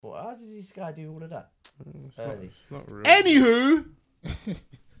Well, how did this guy do all of that? It's not real. Anywho,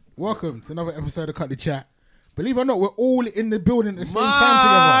 welcome to another episode of Cut the Chat. Believe it or not, we're all in the building at the same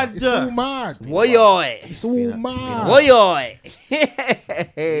time together. It's all mad. Woyoy. It's all mad. Woyoy.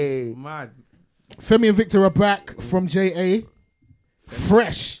 Mad. Femi and Victor are back from JA.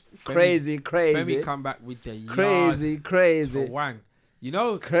 Fresh. Crazy. Femi come back with the Crazy. for wang. You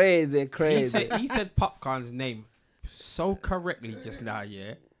know, Crazy. he said Popcorn's name so correctly just now,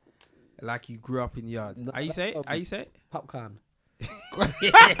 yeah. Like you grew up in the yard. How you say it? How you say it? Popcorn.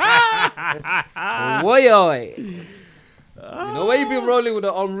 Woyoy. You know when you been rolling with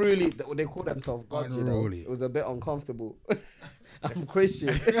the unruly, they call themselves gods, you know? Unruly. It was a bit uncomfortable. I'm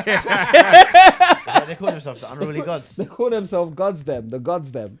Christian. Yeah, they call themselves the unruly gods. They call themselves gods them. The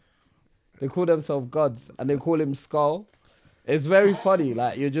gods them. They call themselves gods and they call him Skull. It's very funny.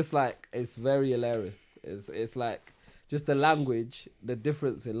 Like you're just like, it's very hilarious. It's like just the language, the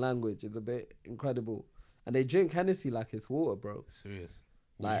difference in language is a bit incredible. And they drink Hennessy like it's water, bro. Serious.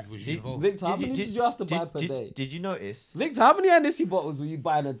 Like, was you involved? Victor, how many did you have to buy per day? Did you notice? Victor, how many Hennessy bottles were you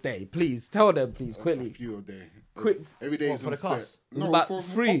buying a day? Please tell them, please, A quickly. few a day. Quick. Every day What, is for on the set. cost? It was No, about for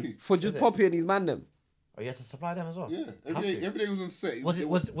free Poppy. for just Is it? Poppy and his man them. Oh, you had to supply them as well. Yeah, Have to. every day was on set.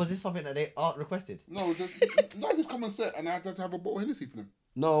 Was this something that they art requested? No, just come on set and I had to have a bottle of Hennessy for them.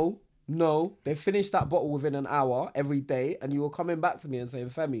 No. They finished that bottle within an hour every day, and you were coming back to me and saying,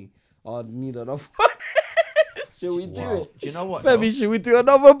 Femi, I need another one. Should we do it? Do you know what? Femi, should we do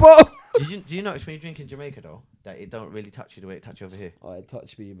another bottle? Do you notice when you drink in Jamaica though that it don't really touch you the way it touch you over here? Oh, it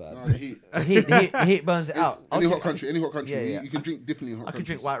touched me, man. No, the heat. The heat burns it out. Any Okay, hot country, Yeah. You can drink differently in hot I could countries.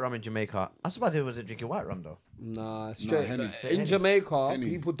 drink white rum in Jamaica. I'm surprised I wasn't drinking white rum though. Nah, straight. Henny. In Jamaica, Henny.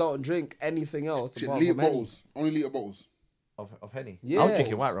 people don't drink anything else Shit, apart litre from Henny. bottles. Only litre bottles. Of Henny. Yeah. I was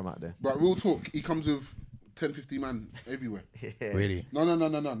drinking white rum out there. But real talk, he comes with 10, 50 man everywhere. Really? No. When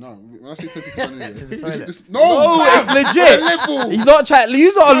I say 10, 50 man To the everywhere, toilet. No, fam, it's legit. the level. He's not chatting.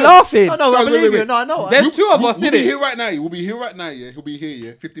 You lot are laughing. No, I Wait, believe wait. you. No, I know. There's two of us We'll in be it. here right now. We'll be here right now, yeah. He'll be here,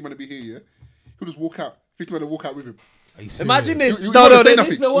 yeah. 50 man will be here, yeah. He'll just walk out. 50 man will walk out with him. Are you serious? Imagine this. You No, won't say this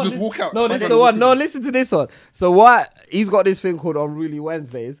nothing. is the You'll one. just walk out. No, this Fine. is the one. No, listen to this one. So what? He's got this thing called Unruly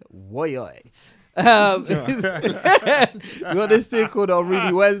Wednesdays. Woyoy. We got this thing called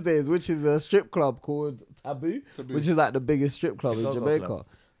Unruly Wednesdays, which is a strip club called Taboo, which is like the biggest strip club in Go-go Jamaica. club.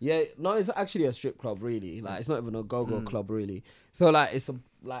 Yeah, no, it's actually a strip club, really. Like, it's not even a go-go club, really. So, like, it's a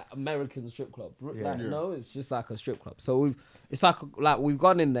like American strip club. No, it's just like a strip club. So we've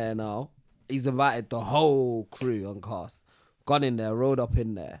gone in there now. He's invited the whole crew and cast. Gone in there, rolled up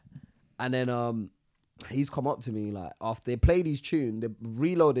in there, and then he's come up to me like after they played his tune, they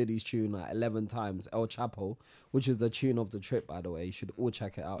reloaded his tune like 11 times. El Chapo, which is the tune of the trip, by the way. You should all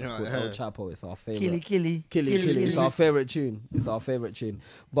check it out. It's called El Chapo. It's our favorite. Killy. Killy. It's our favorite tune.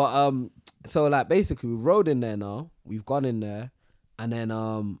 But so like basically we rode in there now. We've gone in there, and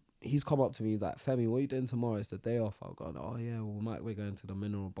then he's come up to me. He's like, Femi, what are you doing tomorrow? It's the day off. I've gone, oh yeah, we're going to the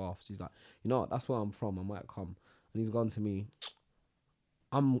mineral baths. He's like, you know what? That's where I'm from. I might come. And he's gone to me.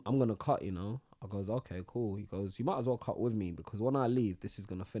 I'm gonna cut, you know. I goes, okay, cool. He goes, you might as well cut with me because when I leave, this is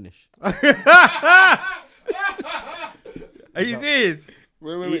gonna finish. Are you serious?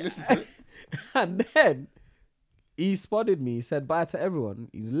 Wait, listen to it. And then he spotted me. He said bye to everyone.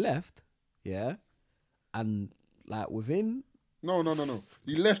 He's left, yeah, and like within. No.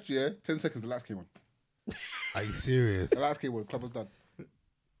 He left, yeah. 10 seconds, the lights came on. Are you serious? The lights came on, the club was done.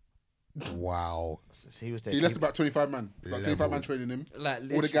 Wow. So he was there. He left about 25 man. About 25 man Levels. training him. Like All the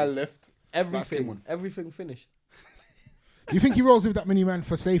literally gal left. Lights came on. everything finished. Do you think he rolls with that many man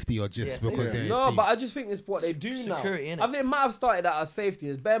for safety or just Yeah, because yeah. they're his No, team? but I just think it's what they do Security, now. innit? I think it might have started out as safety.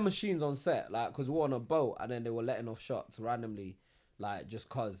 There's bare machines on set, like because we're on a boat and then they were letting off shots randomly, like just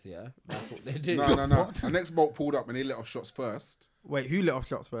cause, yeah. That's what they do. No. The next boat pulled up and they let off shots first. Wait, who let off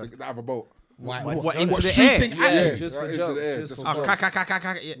shots first? They have a boat. Why? What, into the shooting air? at Yeah, you? just for Right into jokes. the air, Just just for for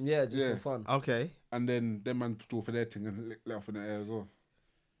jokes. Yeah. Yeah, just Yeah. for fun. Okay. And then them man stole for their thing and let off in the air as well.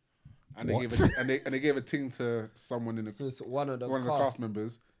 And they What? gave they gave a ting to someone in So it's one of the one of the cast, cast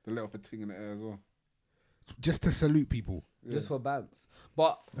members. They let off a ting in the air as well. Just to salute people. just for bands.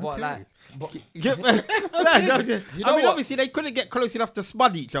 But like, but I know mean, what? obviously they couldn't get close enough to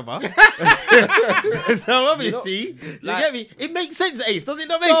spud each other. So obviously, you like- get me. It makes sense, Ace. Does it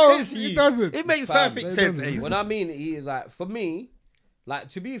not make No, sense to it you? doesn't. It makes Fam, perfect it sense, doesn't. Ace. when I mean he is like, for me, like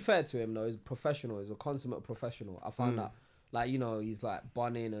to be fair to him though, he's professional. He's a consummate professional. I found that. Like, you know, he's like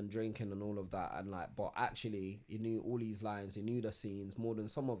bunning and drinking and all of that, and like, but actually, he knew all these lines, he knew the scenes more than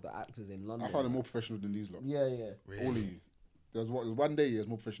some of the actors in London. I found him more professional than these lot. Yeah, All of you. There was one day he was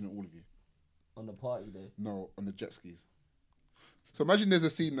more professional than all of you. on the party day. No, on the jet skis. So imagine there's a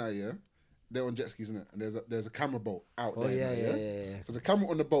scene now, yeah. They're on jet skis, isn't it? And there's a camera boat out Oh there. yeah, now, yeah. So the camera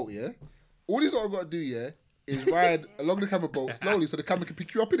on the boat, yeah. All he's got to do, yeah, is ride along the camera boat slowly, so the camera can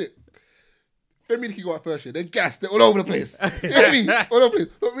pick you up in it. Femi can go out first, yeah. They're gassed. They're all over the place. You know what I mean? All over the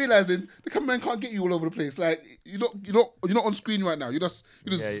place. Not realizing the cameraman can't get you all over the place. Like you're not on screen right now. You're just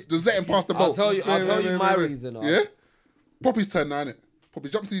zetting past the boat. I'll tell you my reason. Yeah. Poppy's turn now, innit? Poppy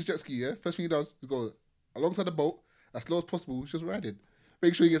jumps in his jet ski. Yeah. First thing he does is go alongside the boat as slow as possible. He's just riding.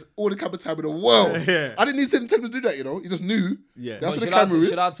 Make sure he gets all the camera time in the world. Yeah. I didn't need to tell him to do that, you know. He just knew. Yeah. That's But what the camera is.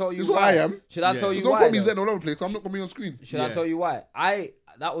 should I tell you This is why? what I am. Should I tell There's you no why? point me though? zetting all over the place. 'Cause I'm not gonna be on screen. Should I tell you why?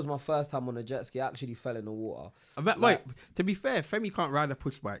 That was my first time on a jet ski. I actually fell in the water. Wait, to be fair, Femi can't ride a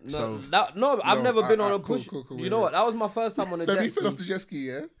push bike, so I've never been on a cool, push. cool, You know what? That was my first time on a jet Femi ski. fell off the jet ski,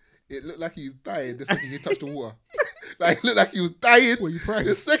 yeah? It looked like he was dying the second he touched the water. Like, it looked like he was dying. Were you praying?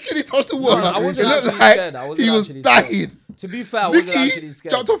 The second he touched the water, I it wasn't looked actually like scared. I wasn't he was actually scared. dying. To be fair, I wasn't actually Nicky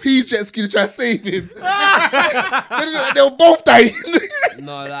scared. jumped off his jet ski to try to save him. They were both dying.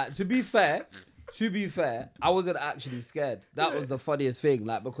 No, like to be fair, I wasn't actually scared. That was the funniest thing.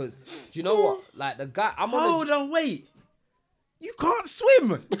 Like because do you know what? Like the guy, I'm on. hold on, wait. You can't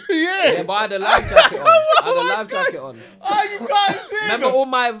swim. Yeah, but I had a life jacket on. I had a life jacket on. Oh, you can't swim. Remember all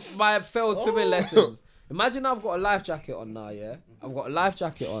my failed swimming lessons. Imagine I've got a life jacket on now, yeah? I've got a life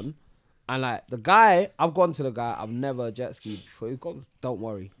jacket on. And like the guy, I've gone to the guy, I've never jet skied before. He goes, don't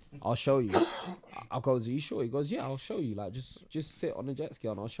worry, I'll show you. I goes, are you sure? He goes, yeah, I'll show you. Like just sit on the jet ski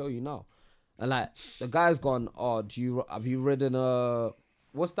and I'll show you now. And like the guy's gone, oh, have you ridden a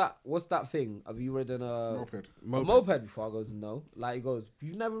what's that thing? Have you ridden a moped before? I goes, no. Like he goes,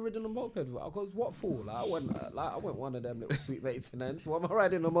 you've never ridden a moped before? I goes, what for? Like I went one of them little sweet maintenance. What am I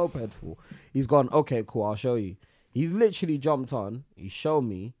riding a moped for? He's gone, okay, cool, I'll show you. He's literally jumped on, he showed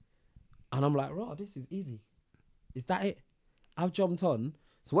me, and I'm like, raw, this is easy. Is that it? I've jumped on.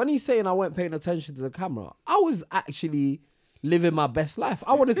 So when he's saying I weren't paying attention to the camera, I was actually living my best life.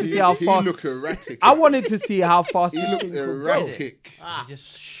 I wanted to see how far. He looked erratic. I wanted to see how fast. He looked erratic.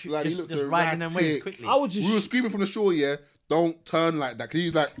 Like, he looked riding them waves erratic. quickly. I was just. We were screaming from the shore, yeah. Don't turn like that. 'Cause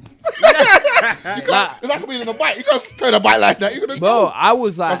he's like, it's like being on a bike. You can't turn a bike like that. You're gonna Bro, go. I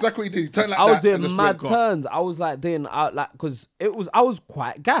was like, That's exactly what he did. He turned like I was that. and doing just mad went, "God." turns. I was like doing like because I was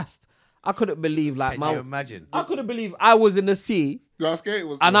quite gassed. I couldn't believe like Can you imagine? I couldn't believe I was in the sea You know how scary it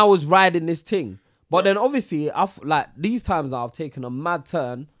was? and though? I was riding this thing. But then obviously like these times I've taken a mad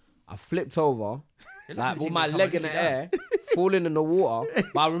turn. I flipped over. Like with my leg in the air, falling in the water.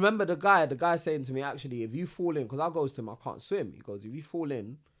 But I remember the guy saying to me, actually, if you fall in, because I goes to him, I can't swim. He goes, if you fall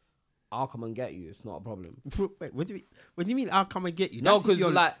in, I'll come and get you. It's not a problem. Wait, what do you mean I'll come and get you? No, That's if 'cause,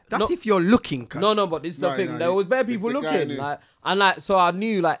 you're- like, that's no- if you're looking. Cuz. No, but this is the No, thing. no, There was bare people the guy looking. knew. Like, and like, so I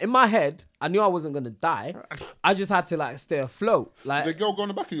knew, like, in my head, I knew I wasn't going to die. I just had to, like, stay afloat. Did the Like, girl go on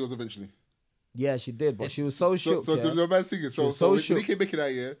the back of yours eventually? yeah, she did, but she was so shook. So yeah. the man singing. So was so when shook. he came back in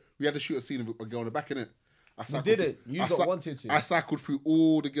that year, we had to shoot a scene of a girl on the back, innit? I cycled did through- it. You I got cy- wanted to. I cycled through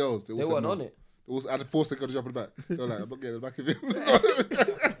all the girls. They weren't on it. I had to force the girl to jump in the back. They were like, I'm not getting in the back of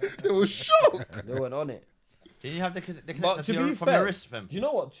him. They were shocked. They weren't on it. Did you have the But connector to be from your fair, wrist, fam? do you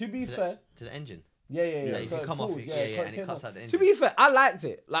know what? To be fair, To the engine. yeah. you So can it come off pulled, it, and it came cuts off. out the To engine. be fair, I liked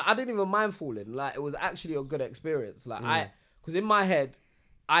it. Like, I didn't even mind falling. Like, it was actually a good experience. Like, because in my head,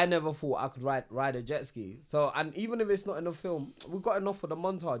 I never thought I could ride a jet ski. So, and even if it's not in the film, we've got enough for the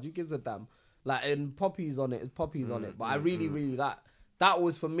montage. Who gives a damn? Like, and Poppy's on it. But I really, really like that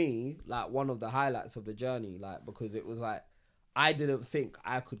was for me like one of the highlights of the journey. Like, because it was like I didn't think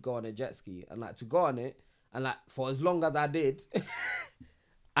I could go on a jet ski, and like to go on it, and like for as long as I did,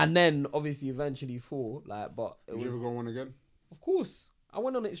 and then obviously eventually fall. Like, but it Did you was ever go on one again? of course I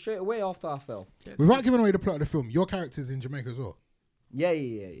went on it straight away after I fell. Without giving away the plot of the film, your character's in Jamaica as well. Yeah.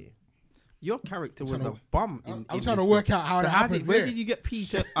 Your character was trying a to- bum. I'm in trying to this work film. out how So that happens Where there. did you get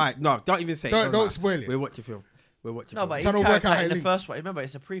Peter? All right, no, don't even say it. Don't lie. spoil it. We'll watch the film. No, film. but his Trying to work character out how in it the link. first one. Remember,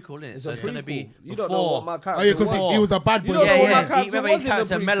 it's a prequel, innit? It's So a it's gonna be prequel. You don't know what my character Oh yeah, because was. he was a bad boy. You don't know what my character Remember, was his in the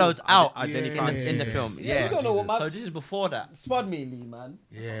character prequel. mellowed out And then he in found the- in the film. Yeah, Yeah. you don't know what my So this is before that. Spud me, Lee, man.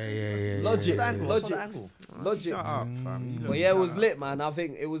 Yeah. Logic, angle? What's the angle? logic. Shut up, fam. You But lot yeah, it shut was up. lit, man. I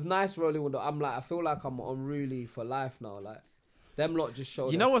think it was nice rolling with. I'm like, I feel like I'm unruly for life now. Like, them lot just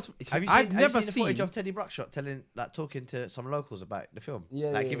showed. You know us. what's? Have you I've seen, never have you seen the footage seen. of Teddy Brockshot talking to some locals about the film? Yeah,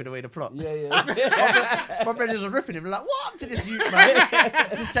 Like yeah. giving away the plot. Yeah. My brothers was ripping him like, what happened to this youth,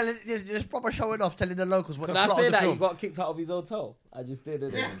 man? just proper showing off, telling the locals what Can the I plot say of the that he film. got kicked out of his hotel? I just did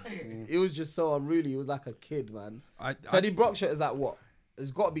it. It was just so unruly. He was like a kid, man. Teddy Brockshot is like what?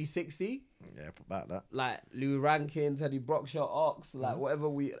 It's got to be 60. Yeah, about that. Like Louis Rankin, Teddy Brockshot, Ox, like whatever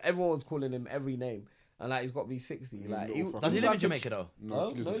everyone was calling him every name. and like he's got to be 60. Yeah, Like, little Does he live in like Jamaica though? No,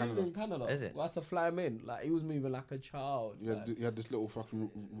 he lives in he Canada. lives in Canada. Is it? We had to fly him in. Like, he was moving like a child. Like, He had this little fucking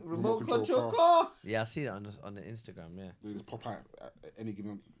remote control car. Yeah, I see that on the Instagram. Yeah. They just pop out at any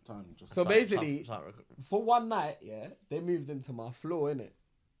given time. Just So basically, Start for one night, yeah, they moved him to my floor, innit?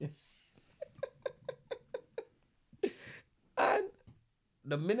 And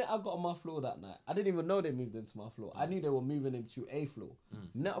the minute I got on my floor that night, I didn't even know they moved him to my floor. I knew they were moving him to a floor.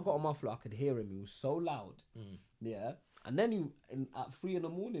 The minute I got on my floor, I could hear him. He was so loud. Yeah. And then at 3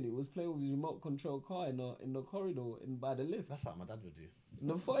 a.m, he was playing with his remote control car in the corridor by the lift. That's what my dad would do. In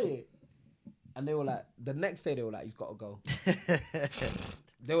the foyer. And they were like, the next day they were like, he's got to go.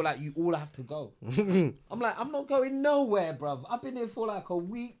 They were like, you all have to go. I'm like, I'm not going nowhere, bruv. I've been here for like a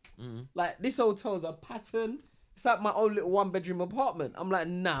week. Like, this hotel's a pattern. It's like my own little 1-bedroom apartment. I'm like,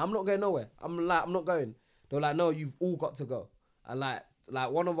 nah, I'm not going nowhere. I'm not going. They were like, no, you've all got to go. And like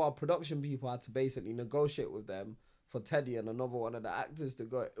one of our production people had to basically negotiate with them for Teddy and another one of the actors to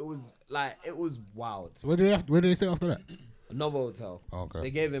go. It was wild. So where did they stay after that? Another hotel. Oh, okay.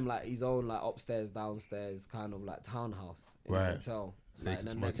 They gave him like his own like upstairs, downstairs kind of like townhouse in Right. the hotel, So like he in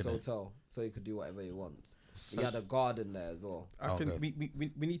the could next smoke in it. hotel, so he could do whatever he wants. He had a garden there as well. We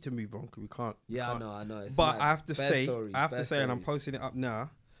need to move on because we can't. Yeah, can't. I know. It's But mad. I have to Bare say, stories, and bare I'm stories. posting it up now.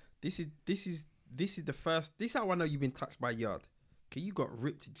 This is the first. This is how I know you've been touched by yard. Cause you got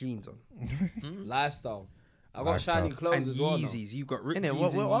ripped jeans on Lifestyle. I got Lifestyle. shiny clothes and as well. now. Yeezys. You got ripped Innit?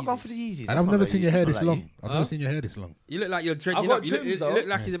 jeans What and go for Yeezys. the Yeezys? And That's I've not never like seen you. your hair That's this not like long. you. I've never seen your hair this long. You look like you're dreading got up. You look, trims, you though. look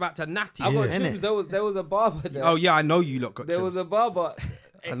like he's about to natty. I got Yeah. trims. There was a barber there. Oh yeah, I know you lot got There trims. was a barber.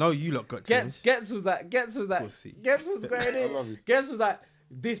 I know you lot got trims. Gets was like, Pussy. Gets was going I love in. you. Gets was like,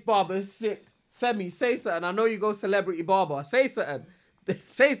 this barber is sick. Femi, say something. I know you go celebrity barber. Say something.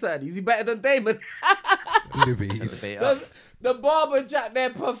 Say something. Is he better than Damon? Libby. Debate up. The barber jacked their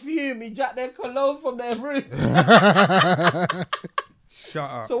perfume. He jacked their cologne from their room. Shut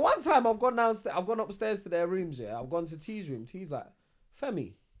up. So one time I've gone downstairs. I've gone upstairs to their rooms. Yeah, I've gone to T's room. T's like,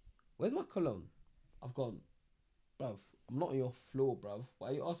 Femi, where's my cologne? I've gone, bruv. I'm not on your floor, bruv. Why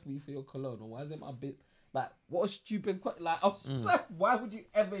are you asking me for your cologne? Or why is it my bit? Like, what a stupid question. Like, I was just like, why would you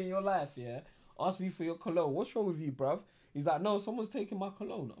ever in your life, yeah, ask me for your cologne? What's wrong with you, bruv? He's like, no, someone's taking my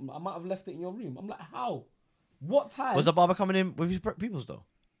cologne. I might have left it in your room. I'm like, how? What time? Was the barber coming in with his peoples though?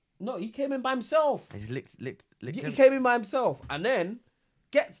 No, he came in by himself. He's licked He him. came in by himself. And then,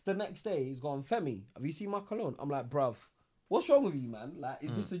 gets the next day, he's gone, Femi, have you seen my cologne? I'm like, bruv, what's wrong with you, man? Like,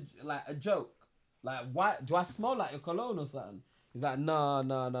 is this a joke? Like, why do I smell like your cologne or something? He's like,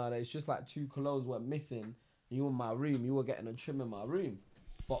 no. It's just like 2 colognes were missing. You were in my room. You were getting a trim in my room.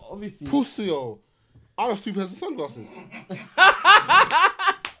 But obviously, Pussy, yo. I was 2 pairs of sunglasses.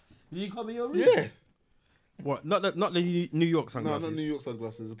 did you come in your room? Yeah. What? Not the New York No, sunglasses. not New York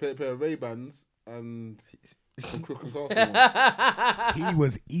sunglasses. A pair of Ray-Bans and some Crook and Castle ones. He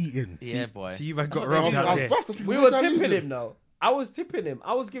was eating. Yeah, boy. So you've got I robbed was out there. buffed. I think We how were many times tipping you him though. I was tipping him.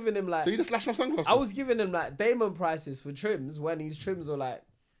 I was giving him like. So you just lashed my sunglasses? I was giving him like Damon prices for trims when his trims were like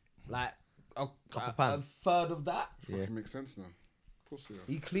a pound. third of that. Yeah. Fucking makes sense now. Pussy, yo.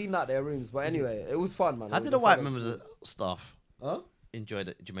 He cleaned out their rooms, but anyway, it was fun, man. How It was did a the white fun members of experience. staff Huh? enjoy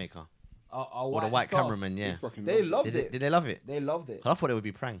Jamaica? Our Or the white staff, cameramen, yeah. Fucking They loved loved Did it. they love it? They loved it. I thought it would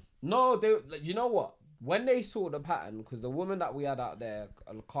be prang. No, they. Like, you know what? When they saw the pattern, because the woman that we had out there,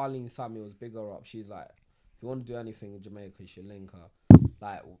 Carlene Samuels, big her up. She's like, if you want to do anything in Jamaica, you should link her.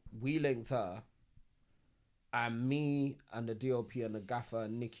 Like, we linked her, and me and the DOP and the gaffer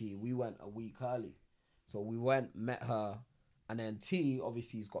and Nikki, we went a week early. So we went, met her, and then T,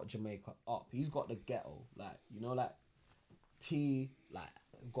 obviously, he's got Jamaica up. He's got the ghetto, like, you know, like T, like,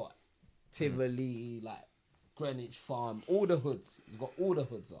 got Tivoli, like Greenwich Farm, all the hoods. He's got all the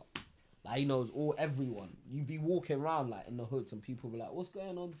hoods up. Like, he knows everyone. You be walking around like in the hoods and people be like, what's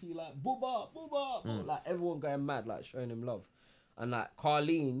going on to you? Like, booba. Like, everyone going mad, like showing him love. And like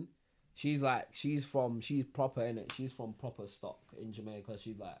Carlene, she's proper in it. She's from proper stock in Jamaica.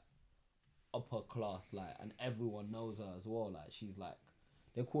 She's like upper class, like, and everyone knows her as well. Like, she's like,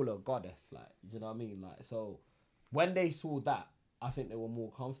 they call her goddess, like, you know what I mean? Like, so when they saw that, I think they were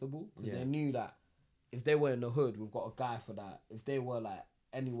more comfortable because they knew that if they were in the hood, we've got a guy for that. If they were like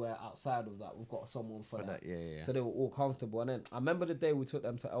anywhere outside of that, we've got someone for that. Yeah. So they were all comfortable. And then I remember the day we took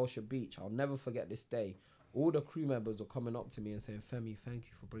them to Elsha Beach. I'll never forget this day. All the crew members were coming up to me and saying, Femi, thank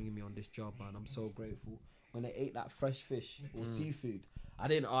you for bringing me on this job, man. I'm so grateful. When they ate that fresh fish or seafood, I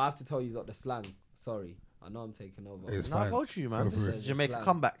have to tell you the slang. Sorry. I know I'm taking over. It's No, fine. go to you, man. Go This for is it. Jamaica Slang.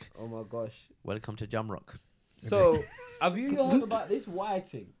 comeback. Oh my gosh. Welcome to Jamrock. So, have you heard about this Y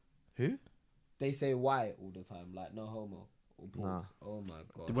thing? Who? They say Y all the time, like no homo. or pause? Nah. Oh my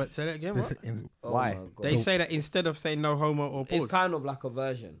god. What? Say that again. This What? is- Oh Why? my God. They say that instead of saying no homo or pause. It's kind of like a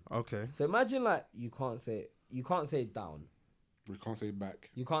version. Okay. So imagine like you can't say down. We can't say back.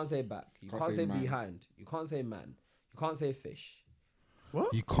 You can't say back. You Can't can't say say man. behind. You can't say man. You can't say fish.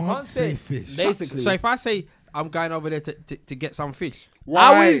 You can't say fish. Basically. So if I say I'm going over there to get some fish, Why?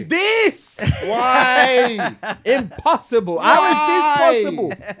 How is this Why? impossible? How is this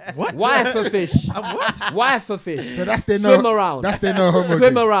possible? what? Why for fish? What? Why for fish? So that's their Swim no. around. That's their no homo. Swim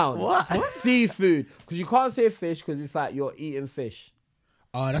thing. around. What? Seafood. Because you can't say fish because it's like you're eating fish.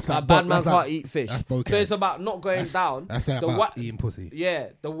 Oh, that's Like like bad man that's can't like, eat fish. That's So bokeh. it's about not going down. That's like the about why- eating pussy. Yeah,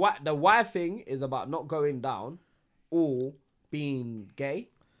 the why thing is about not going down or being gay.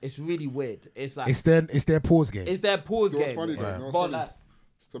 It's really weird. It's like It's their pause game. it's their pause You know what's game. funny though? You know But what's funny? like,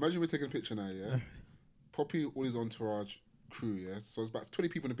 So imagine we're taking a picture now, yeah? Poppy, all his entourage crew, yeah? So it's about 20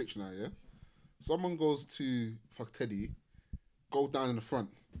 people in the picture now, yeah? Someone goes to fuck Teddy, go down in the front.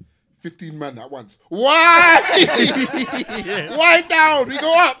 15 men at once. Why? Why down? We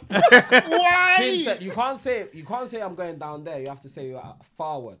go up. Chin Why? said, you can't say I'm going down there. You have to say you're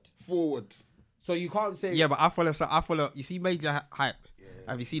forward. Forward. So you can't say Yeah, but I follow. You see Major Hype?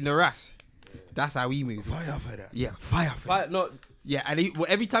 Have you seen Naras? That's how he moves. Fire for that. Yeah, fire. no Yeah, and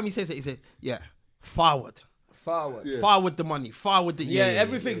every time he says it, he says, yeah, forward. forward. Yeah. Forward the money. Forward the Yeah,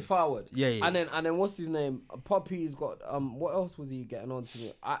 everything's forward. Yeah, yeah. And then what's his name? Poppy's got what else was he getting on to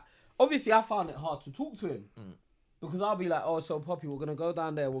me? Obviously I found it hard to talk to him. Because I'll be like, oh, so Poppy, we're gonna go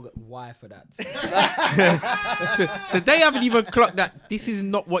down there. We'll get why for that? So they haven't even clocked that this is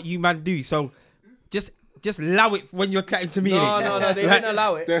not what you man do. So just allow it when you're chatting to me. innit? No, they didn't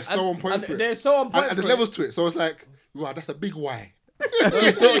allow it. They're so on point for it. They're so on point. And for there's it. levels to it. So it's like, wow, that's a big why.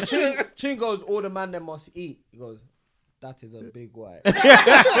 So Chin goes, all the man them must eat. He goes, that is a big why.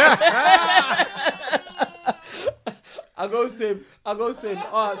 I goes to him,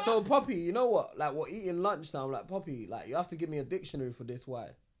 all right, so Poppy, you know what? Like, we're eating lunch now. I'm like, Poppy, like, you have to give me a dictionary for this why.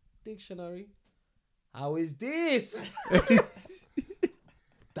 Dictionary? How is this?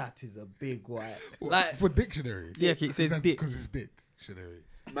 That is a big why. Like, For dictionary. Yeah, it says dick. Because it's dictionary.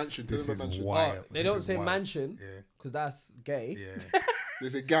 Mansion. Tell This them is about mansion. wild. they This don't is say wild. mansion, Yeah. because that's gay. Yeah.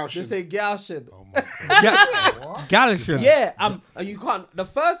 There's a They Gaussian. say Gaussian. Oh my god. Galatian. Yeah, and you can't. The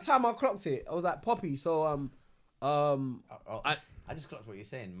first time I clocked it, I was like, Poppy, so I just clocked what you're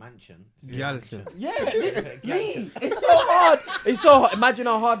saying. Mansion. Galatian. yeah, it's so hard. It's so hard. Imagine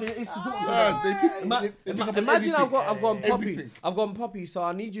how hard it is to talk to them. Man, they pick up on Imagine everything. I've gone Poppy. Everything. I've gone Poppy, so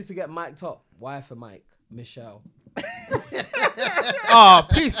I need you to get mic'd up. Why for Mike? Michelle. Oh,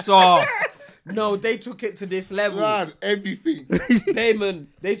 piss off. No, they took it to this level. Man, everything. Damon,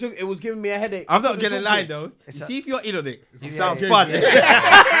 it was giving me a headache. I'm not Couldn't gonna talk lie to though. You see if you're in on it, it Yeah, sounds yeah, fun.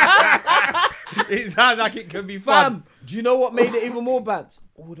 yeah. It sounds like it can be him. fun. Fam, do you know what made it even more bad?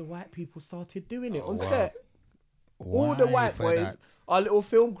 All the white people started doing it on wow. set. All the Why white for boys, that? our little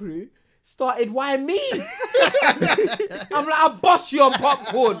film crew, started why me? I'm like, I'll bust you on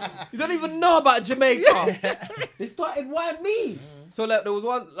popcorn. You don't even know about Jamaica. They started why me? So like, there was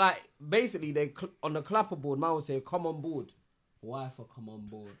one, like, basically they on the clapper board, man would say, come on board. Why for come on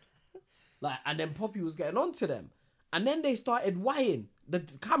board? Like, and then Poppy was getting on to them. And then they started whying. The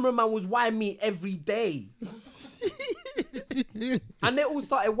cameraman was whying me every day. And they all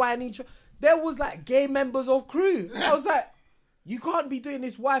started whying each other. There was like gay members of crew. I was like, you can't be doing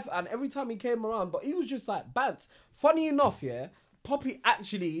this wife. And every time he came around, but he was just like bants. Funny enough, yeah, Poppy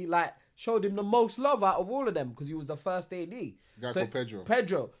actually like showed him the most love out of all of them because he was the first AD. Guy called Pedro.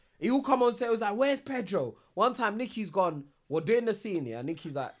 Pedro. He will come on set. It was like, where's Pedro? One time Nikki's gone. We're doing the scene here.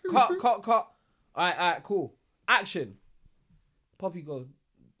 Nikki's like, cut. All right, cool. Action. Poppy goes,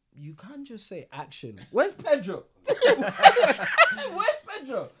 you can't just say action. Where's Pedro? Where's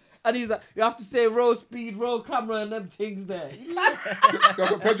Pedro? And he's like, you have to say roll speed, roll camera, and them things there.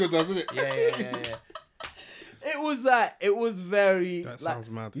 That's what Pedro does, isn't it? Yeah. It was very. That like, sounds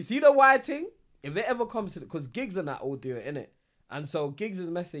mad. You see the white thing? If it ever comes to it, because Giggs and that all do it, innit? And so Giggs'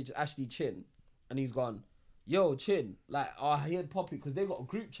 message is actually Chin, and he's gone, yo, Chin, like, I heard Poppy, because they got a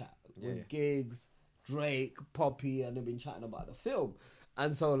group chat with Giggs, Drake, Poppy, and they've been chatting about the film.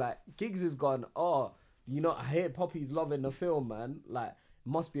 And so, like, Giggs has gone, oh, you know, I hear Poppy's loving the film, man. Like,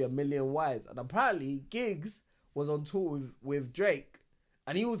 must be a million whys. And apparently, Giggs was on tour with Drake,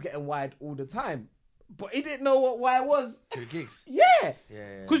 and he was getting wired all the time. But he didn't know what why was. Who Gigs? Yeah.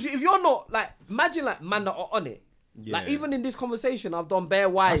 Yeah. Because if you're not, like, imagine, like, man that are on it. Like, Yeah. even in this conversation, I've done bare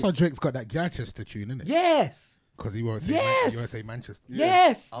whys. That's why Drake's got that Gangster tune, innit? Yes. Because he won't say Yes. you won't say Manchester.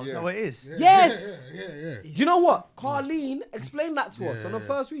 Yes. Oh, is that what it is? Yes. Yeah. Do you know what? Carlene explained that to us. On the Yeah.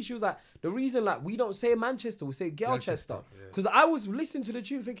 first week, she was like, the reason like we don't say Manchester, we say Galchester. Galchester, yeah. Because I was listening to the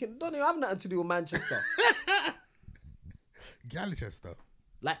tune thinking, don't even have nothing to do with Manchester. Galchester.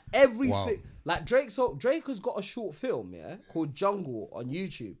 Like everything. Wow. Like Drake has got a short film, yeah, called Jungle on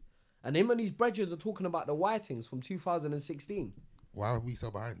YouTube. And him and his brethren are talking about the Whitings from 2016. Why are we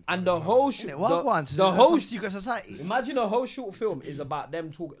so behind? And the whole Isn't it? Wild ones. the whole secret society. imagine a whole short film is about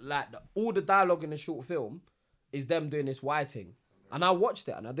them talking, like all the dialogue in the short film is them doing this Whiting. And I watched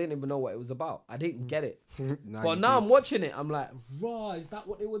it and I didn't even know what it was about. I didn't get it. But now I'm watching it, I'm like, rah, is that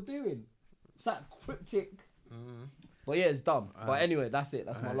what they were doing? It's like cryptic. But yeah, it's dumb. But anyway, that's it.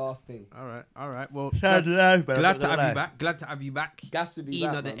 That's my last thing. All right. Well, Glad to have glad to have you back. Gas to be Ian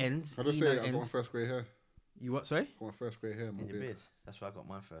back, at the man. ends. I just Ian say at the I got my ends. first grey hair. You what? Sorry. Got my first grey hair in my In your beard. beard. That's where I got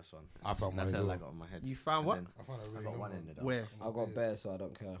my first one. I found mine That's as how I well. got on my head. You found And what? then I found a I really got long one one. in the Where? I got bare, so I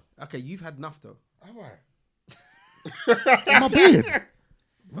don't care. Okay, you've had enough though. Have I? My beard.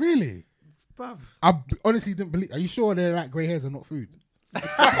 Really? Bruv. I honestly didn't believe. Are you sure they're like grey hairs are not food?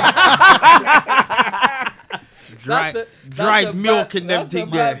 Dried milk and them thing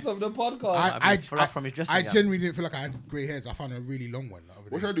there. That's the of the podcast. I've been fluff from his dressing I gown. genuinely didn't feel like I had grey hairs. I found a really long one. The other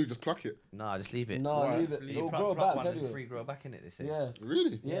What day. should I do? Just pluck it? No, just leave it. No, leave it. You It'll pluck grow back one and anyway. free grow back in it. They say. Yeah.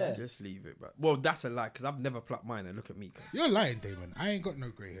 Really? Yeah. Just leave it, bro. Well, that's a lie because I've never plucked mine. And look at me, cuz. You're lying, Damon. I ain't got no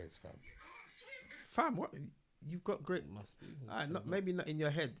grey hairs, fam. Fam, what? You've got great. Not maybe not in your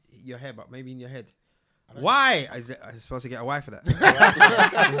head, your hair, but maybe in your head. Why? Is I supposed to get a wife for that?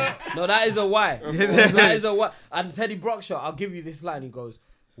 No, that is a why. That is a why. And Teddy Brockshot, I'll give you this line. He goes,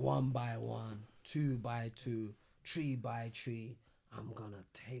 1 by 1, 2 by 2, 3 by 3. I'm gonna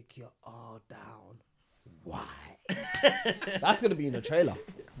take you all down. Why? That's gonna be in the trailer.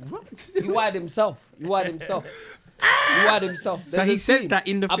 What? He wired himself. So There's he a says scene that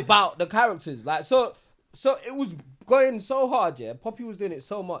in the about the characters. Like so it was going so hard, yeah. Poppy was doing it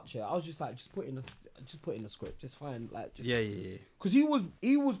so much, yeah. I was just like, just put in the script. It's fine. Like just Yeah. because he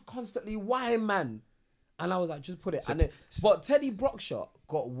was constantly wide, man. And I was like, just put it. But Teddy Brockshot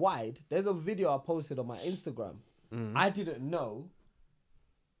got wide. There's a video I posted on my Instagram. I didn't know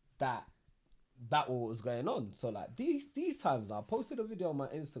that what was going on. So like these times now, I posted a video on my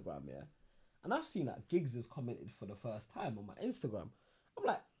Instagram, yeah. And I've seen that Giggs has commented for the first time on my Instagram. I'm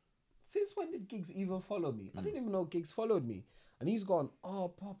like, since when did Giggs even follow me? I didn't even know Giggs followed me. And he's gone, oh,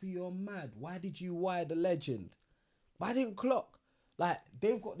 Poppy, you're mad. Why did you wire the legend? But I didn't clock. Like,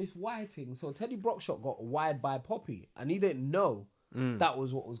 they've got this whiting. So Teddy Brockshot got wired by Poppy. And he didn't know that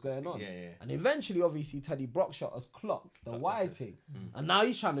was what was going on. Yeah. And eventually, obviously, Teddy Brockshot has clocked the whiting. And now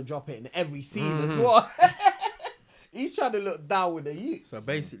he's trying to drop it in every scene as well. He's trying to look down with the youth. So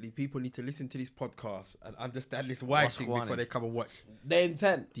basically, people need to listen to this podcast and understand this white What's thing going before on? they come and watch. The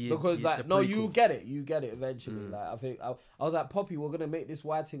intent. Because, the like, no, you prequel. get it. You get it eventually. Like, I think, I was like, Poppy, we're going to make this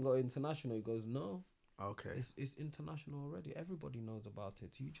whiting go international. He goes, no, Okay. it's international already. Everybody knows about it.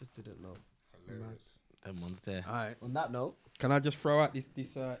 You just didn't know. Them ones there. All right. On that note, Can I just throw out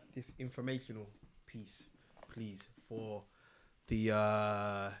this informational piece, please, for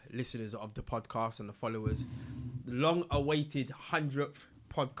the listeners of the podcast and the followers? The long-awaited 100th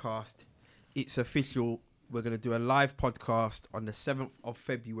podcast. It's official. We're going to do a live podcast on the 7th of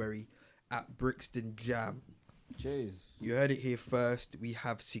February at Brixton Jam. jeez. You heard it here first. We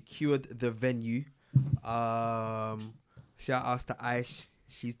have secured the venue. Shout outs to Aish.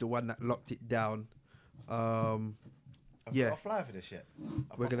 She's the one that locked it down. I've Yeah. got a flyer for this yet.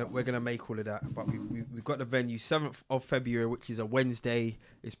 We're gonna make all of that, but we've got the venue 7th of February, which is a Wednesday.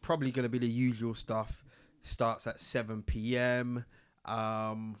 It's probably gonna be the usual stuff. Starts at 7 p.m.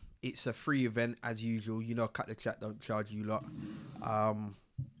 It's a free event as usual. You know, Cut the Chat don't charge you lot.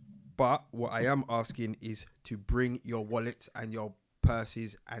 But what I am asking is to bring your wallets and your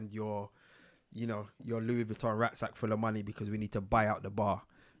purses and your Louis Vuitton rucksack full of money, because we need to buy out the bar,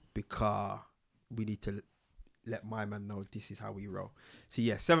 because we need to let my man know this is how we roll. So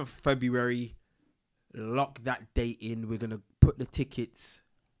yeah, 7th February, lock that date in. We're going to put the tickets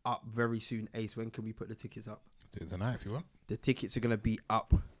up very soon. Ace, when can we put the tickets up? Tonight, if you want. The tickets are going to be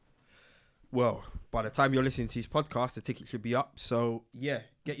up. Well, by the time you're listening to this podcast, the tickets should be up. So yeah,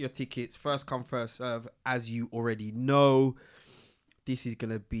 get your tickets. First come, first serve. As you already know, this is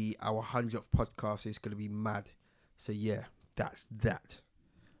going to be our 100th podcast. So it's going to be mad. So yeah, that's that.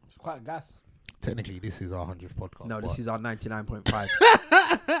 It's quite gas. Technically, this is our 100th podcast. No, this but is our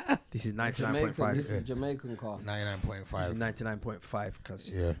 99.5. This is 99.5. This is Jamaican cast. 99.5. This is 99.5. Cause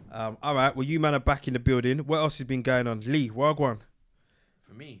Yeah. all right. Well, you man are back in the building. What else has been going on? Lee, Wagwan,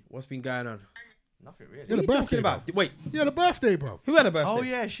 For me, what's been going on? Nothing really. Yeah, the What are you birthday, talking about? bruv. Wait, Yeah, the birthday, bro. who had a birthday? Oh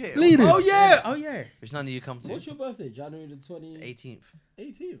yeah, shit. Bleeding. Oh yeah, oh yeah. Which none of you come to. What's your birthday? January the 18th.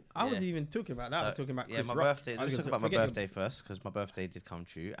 18th. I wasn't Yeah. even talking about that. I was talking about Yeah, Chris my Rock. birthday. I was Let's talk gonna about my forget your- birthday first, because my birthday did come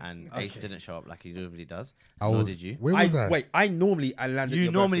true, and Ace didn't show up like he normally does. I Nor was. did you? Where was I? Wait, I landed. You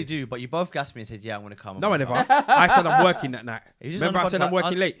your normally birthday. do, but you both gassed me and said, "Yeah, I'm gonna come." No, I never. I said I'm working that night. You just Remember, on I the said I'm podcast-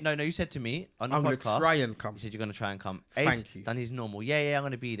 working on- late. No, you said to me on the I'm gonna podcast. try and come. You said you're gonna try and come. Thank Ace you. done his normal. Yeah, I'm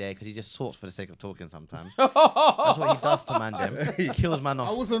gonna be there because he just sorts for the sake of talking sometimes. That's what he does to man. Them he kills man I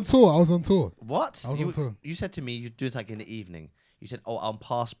off. was on tour. I was on tour. What? I was on tour. You said to me you do it like in the evening. You said, "Oh, I'll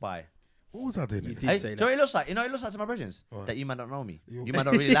pass by." What was I doing? You then? did Hey, say do you know that. what it looks like? You know what it looks like to my brethren? What? That you man don't know me. You- You man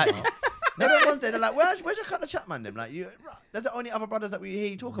don't really like me. No, everyone's there. They're like, where's your cut the chat, man? Them like you. They're the only other brothers that we hear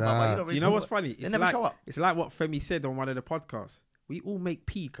you talk about. But you don't really You know talk what's about- funny? They never show up. It's like what Femi said on one of the podcasts. We all make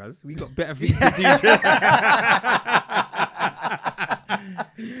pee, cuz we got better things to do.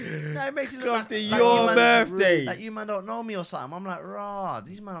 No, it makes it look Come like, to like your you man- birthday. Like you man don't know me or something. I'm like, rah,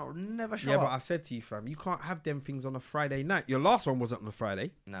 these man don't never show Yeah, but I up. said to you, fam, you can't have them things on a Friday night. Your last one wasn't on a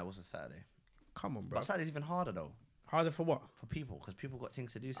Friday. No, it wasn't Saturday. Come on, bro. But Saturday's even harder though Harder for what? for people because people got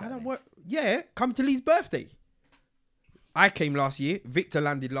things to do I Saturday. don't work. Yeah, come to Lee's birthday. I came last year. Victor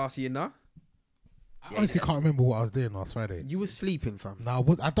landed last year now. I honestly can't remember what I was doing last Friday. You were sleeping, fam. No,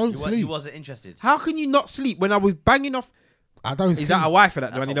 I don't You sleep. wasn't interested. How can you not sleep when I was banging off? I don't sleep. Is that a why for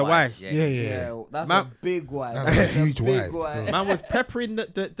that? Do I That's need a a why? Yeah. Yeah, Yeah, yeah. that's Man- a big why. That's a huge why, big why. still. Man was peppering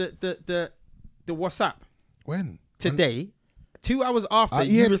the WhatsApp When? today. 2 hours after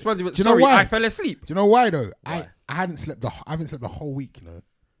Yeah. you responded with, Do you know sorry, why? I fell asleep. Do you know why though? Why? I haven't slept. I haven't slept the whole week. You know.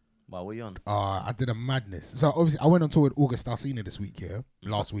 Well, what are you on? I did a madness. So obviously I went on tour with August Alsina this week. Yeah,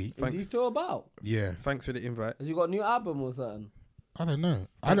 last week. Is he still about? Yeah. Thanks for the invite. Has he got a new album or something? I don't know.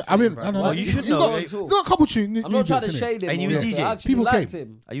 I Thanks mean, for I the don't invite. know. Well, you should He's know. got, he's got a couple tunes. I'm not trying to shade him. And you or was anything. DJ? I actually People liked came.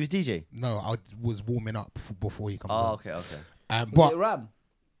 him. Are you his DJ? No, I was warming up before he comes Oh, on. okay. Was But it Ram?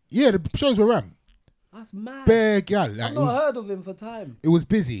 yeah, the shows were ram. That's mad. Bare gal. Like, I've it not was, heard of him for time. it was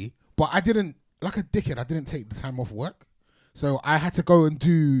busy, but I didn't, like a dickhead, I didn't take the time off work. So I had to go and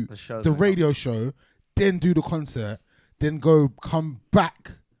do The shows the went radio show, then do the concert, then come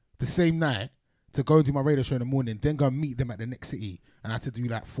back the same night to go and do my radio show in the morning, then go and meet them at the next city. And I had to do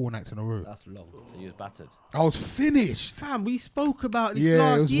like 4 nights in a row. That's long. So you was battered. I was finished. Fam, we spoke about this Yeah,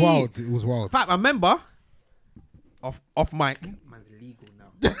 last it was year. wild. It was wild. Fam, I remember off mic. Man's legal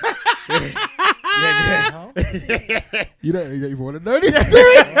now. You don't even want to know this.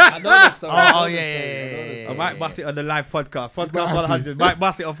 I know the story. Oh, I know yeah, the yeah, story. yeah, I know the yeah, I story. might bust it on the live podcast. might Podcast have to. 100. Might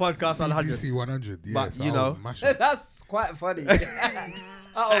bust it on podcast 100. CTC 100. Yeah, But, so you I know. was mashing. That's quite funny.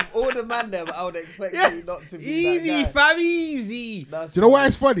 Out of all the man them, I would expect you not to be Easy, that guy. fam, easy. That's Do you know why funny.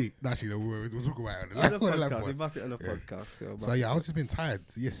 it's funny? Actually, no, we'll talk about it On the on the live podcast. We podcast. bust it on the Yeah. podcast. Still, So yeah, I was just been tired.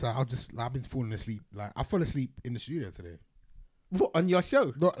 Yes, so I've been falling asleep. Like I fell asleep in the studio today. What, on your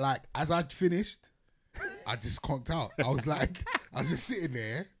show? Not like as I finished, I just conked out. I was like, I was just sitting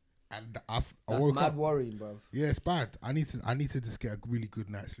there, and I That's woke mad up. worrying, bro. Yeah, it's bad. I need to just get a really good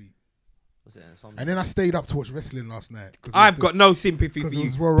night's sleep. Was it something? And then I stayed up to watch wrestling last night. I've got no sympathy for 'cause it you.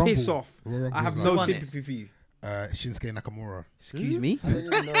 was Royal Rumble. Piss off. Royal Rumble I have was no last night. sympathy for you. Shinsuke Nakamura. Excuse me? I don't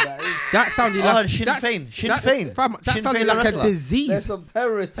even know that is. That sounded Oh, like Sinn that's- Féin. Sinn that- Féin. Fam, that Sinn sounded Féin like a wrestler. There's disease. some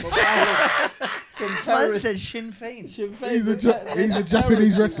terrorists from Ireland. Some Man terrorists. said Sinn Féin. Sinn Féin. He's a There's Japanese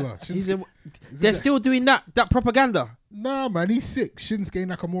terrorists. wrestler. He's Shinsuke- they're still doing that propaganda. Nah, man, he's sick. Shinsuke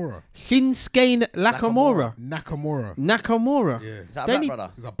Nakamura. Shinsuke Nakamura. Nakamura. Yeah, Is that a They black need-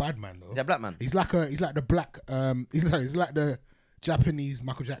 brother? he's a bad man though. Is that a black man? He's like the black he's like the Japanese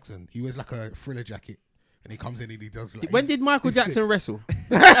Michael Jackson. He wears like a Thriller jacket and he comes in and he does like When he's- did Michael he's Jackson sick. wrestle?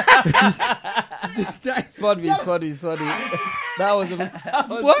 It's funny. That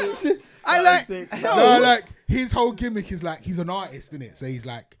was What? sick. I That like. was sick. No, like his whole gimmick is like he's an artist, isn't it? So he's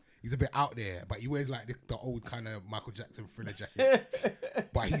like he's a bit out there, but he wears like the old kind of Michael Jackson Thriller jacket.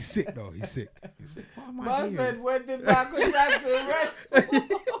 But he's sick though. He's sick. He's sick. Man said, when did Michael Jackson wrestle?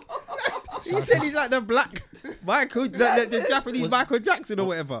 He said he's like the black Michael, the Japanese Michael Jackson or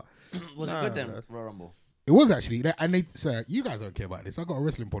whatever. Was Nah, it good then, man. Royal Rumble? It was actually, and they, sir, you guys don't care about this. I got a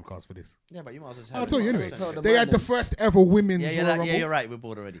wrestling podcast for this. Yeah, but you might as well tell I'll tell you anyway. Tell them They had the man. first ever women's Yeah, Royal Rumble. you're right. We're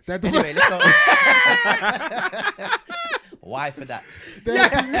bored already. They're the Anyway, let's go. Why for that? They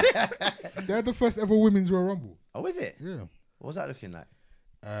had the first ever women's Royal Rumble. Oh, is it? Yeah, What was that looking like?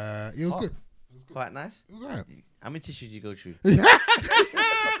 it was Oh. good. Quite nice. It was alright. How many tissues did you go through?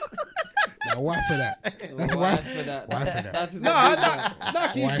 Now, why for that? That's Why why. for that? Why for that? That is No, a big no, one. no, Why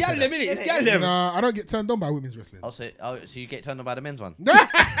it's for Gallem, that? innit? It's Gallem. Nah, I don't get turned on by women's wrestling. So you get turned on by the men's one?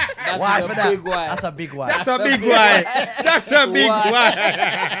 That Why is for a that? big why. That's a big why. That's a big why. That's a big Why? why.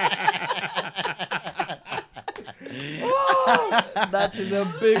 That is a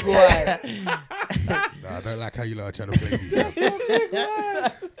big one. Nah, I don't like how you lot are trying to play these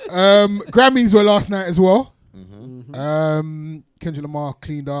guys. Grammys were last night as well. Kendrick Lamar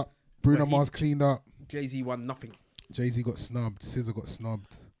cleaned up. Bruno Mars cleaned up. Jay-Z won nothing. Jay-Z got snubbed. SZA got snubbed.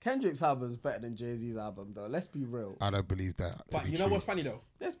 Kendrick's album is better than Jay-Z's album, though. Let's be real. I don't believe that. to But be you know true. what's funny though?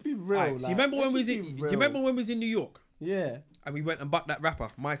 Let's be real. Alright, so you remember when we was in? Do you remember when we was in New York Yeah. and we went and bought that rapper,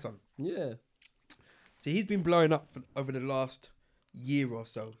 my son? Yeah. So he's been blowing up over the last year or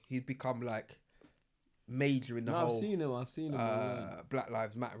so. He's become like major in the No, whole I've seen him. Yeah. Black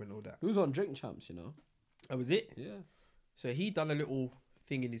Lives Matter and all that. He was on Drink Champs, you know. Oh, was it? Yeah. So he done a little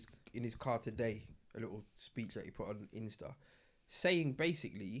thing in his car today, a little speech that he put on Insta, saying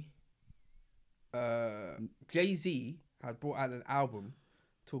basically, Jay-Z had brought out an album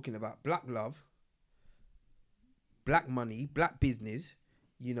talking about black love, black money, black business,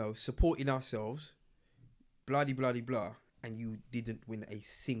 you know, supporting ourselves, blah blah blah, and you didn't win a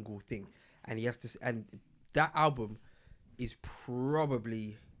single thing. And he has to, and that album is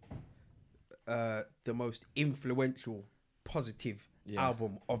probably the most influential, positive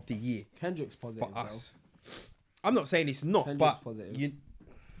album of the year Kendrick's positive, for us. I'm not saying it's not, Kendrick's but positive.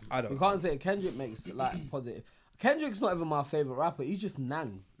 I don't. You can't say Kendrick makes like positive. Kendrick's not even my favorite rapper. He's just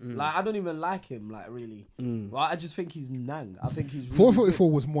Nang. Like I don't even like him. Like really. Well, I just think he's Nang. I think he's. Really 444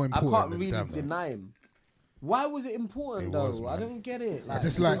 good. was more I important. can't than really Damn, though. deny him. Why was it important It though? was, I man. don't get it. I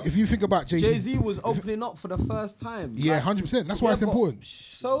just like if you think about Jay-Z. Jay-Z was opening up for the first time. Yeah, Like, 100%. That's why it's but important.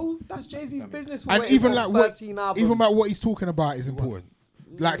 So that's Jay-Z's business. For And waiting even for like what, 13 albums. even like what he's talking about is important.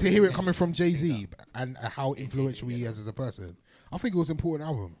 Like to hear it coming from Jay-Z and how influential he is as a person. I think it was an important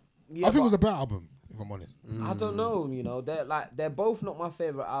album. Yeah, I think it was but- a better album, if I'm honest. I don't know, you know, they're both not my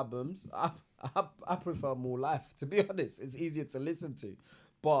favorite albums. I prefer More Life, to be honest. It's easier to listen to,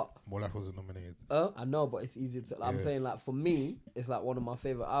 but More Life wasn't nominated. I know, but it's easier to. I'm Yeah. saying like for me, it's like one of my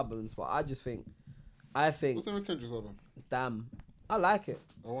favorite albums. But I just think, What's the name of Kendrick's album? damn, I like it.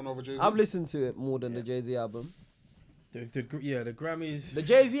 I won over Jay-Z. I've listened to it more than the Jay-Z album. The Grammys. The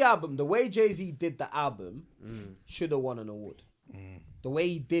Jay-Z album, the way Jay-Z did the album, should have won an award. The way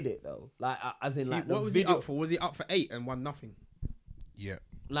he did it though, like as in like the What was he video. up for? Was he up for 8 and won nothing? Yeah.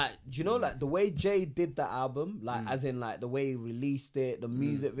 Like, do you know, like the way Jay did the album, like as in like the way he released it, the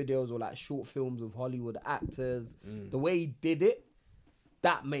music videos were like short films of Hollywood actors. The way he did it,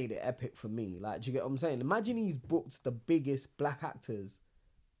 that made it epic for me. Like, do you get what I'm saying? Imagine he's booked the biggest black actors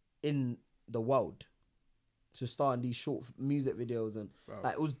in the world to star in these short music videos, and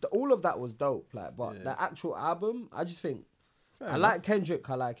like it was all of that was dope. Like, but the actual album, I just think I like Kendrick.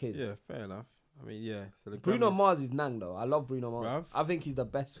 I like his. Yeah, fair enough. I mean, yeah. So the Bruno Grammys- Mars is Nang though. I love Bruno Mars. Bruv. I think he's the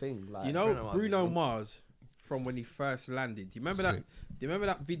best thing. Like, Do you know Bruno Mars Bruno is- Mars from when he first landed? Do you remember that? Sick. Do you remember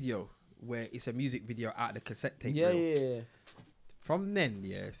that video where it's a music video out of the cassette tape? Yeah, reel? yeah, yeah. From then,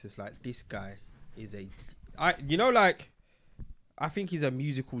 yeah, it's just like this guy is I think he's a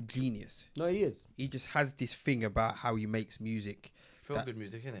musical genius. No, he is. He just has this thing about how he makes music. Feel That- good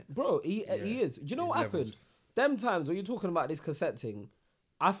music, innit? Bro, he is. Do you know His what happened? levels. Them times when you're talking about this cassette thing,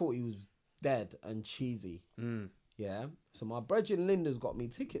 I thought he was dead and cheesy. Yeah. So my brethren Linda's got me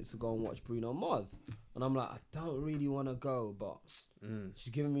tickets to go and watch Bruno Mars. And I'm like, I don't really want to go, but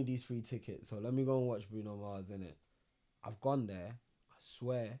she's giving me these free tickets. So let me go and watch Bruno Mars, innit? I've gone there. I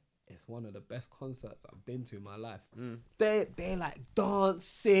swear, it's one of the best concerts I've been to in my life. They're like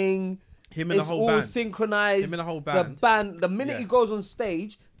dancing. Him and It's the whole all band. synchronized. Him and the whole The band. band. The minute Yeah. he goes on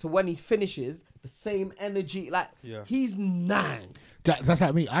stage to when he finishes, the same energy. Like Yeah. he's Nang. That's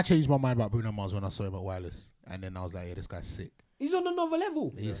like me. I changed my mind about Bruno Mars when I saw him at Wireless. And then I was like, yeah, this guy's sick. He's on another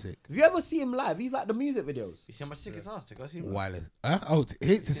level. He's sick. If you ever see him live, he's like the music videos. You see how much tickets are to go see him? Wireless. Oh,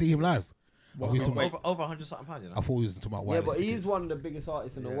 hate to see him live. I thought he was talking about- Over 100 something pounds, you know? I thought he was talking about Yeah, Wireless. but he tickets. is one of the biggest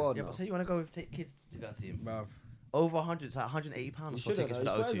artists in the world Yeah, now. but say you want to go take kids to go see him. Bruv. Over 100, it's like 180 He pounds for should have. tickets He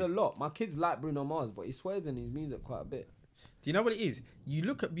for the swears a O2. lot. My kids like Bruno Mars, but he swears in his music quite a bit. Do you know what it is? You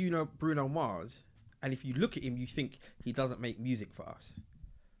look at Bruno Mars, and if you look at him, you think he doesn't make music for us.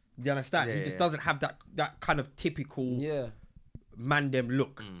 Do you understand? Yeah, He just yeah. doesn't have that kind of typical Yeah. Mandem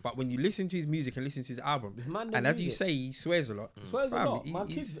look. But when you listen to his music and listen to his album, It's Mandem and as you music. say, he swears a lot. Swears a Fam, lot. he- My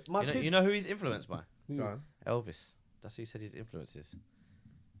he's- kids. My You know, kids. you know who he's influenced by? Go on. Elvis. That's who he said his influence is.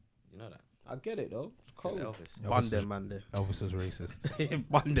 You know that? I get it though. It's cold. Elvis. Bun man there. Elvis was racist.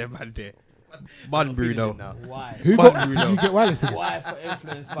 Bun there. Bun Bruno. Now. Why? Who Bun got, Bruno. did you get Wireless tickets? Why for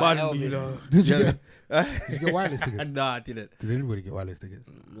influenced by Bun Elvis? Bruno. Did you Yeah. get? Did you get Wireless tickets? Nah, I didn't. Did anybody get Wireless tickets?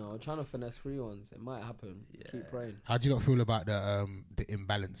 No, I'm trying to finesse free ones. It might happen. Keep praying. How do you not feel about the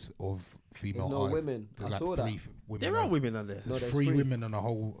imbalance of female There's no artists? women. There's I like saw three that. women. There are women on there. There's there's three three. women on the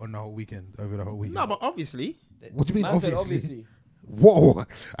whole weekend over the whole weekend. No, but obviously, What do you mean, Man said obviously? Whoa.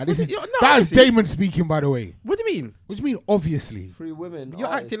 And this is, No, that's obviously. Damon speaking, by the way. What do you mean? What do you mean, obviously? 3 women. You're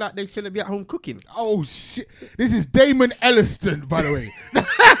artists. acting like they shouldn't be at home cooking. Oh, shit. This is Damon Elliston, by the way.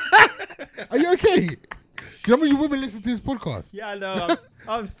 Are you okay? Do you know how many women listen to this podcast? Yeah, I know.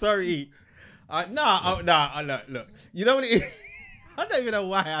 I'm sorry. Look. You know what it is? I don't even know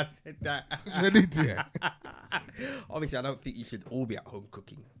why I said that. You're an idiot. Obviously, I don't think you should all be at home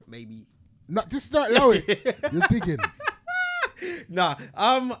cooking. Maybe. No, just not allow it. You're digging. Nah.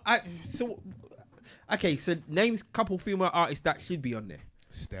 Okay. So names couple female artists that should be on there.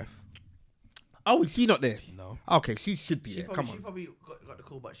 Steph. Oh, is she not there? No. Okay, she should be She there. probably, Come she on. probably got the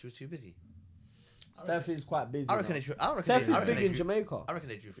call, but she was too busy. Steph is quite busy. I reckon now. they drew. I reckon Steph they, is I reckon big they in drew- Jamaica. I reckon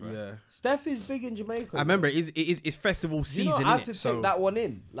they drew for her. Yeah. Steph is big in Jamaica. I remember it's festival You season. know, I had innit? to So take that one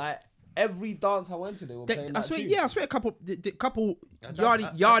in. Like every dance I went to, they were playing I that swear, tune. yeah, I swear, a couple I-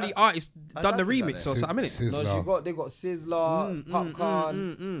 Yardy artists I done the don't think remix that or something. innit? No, they got Sizzler,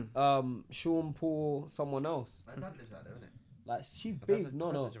 Popcorn, Sean Paul, someone else. My dad lives out there, innit? Like she's My dad's big. a- No,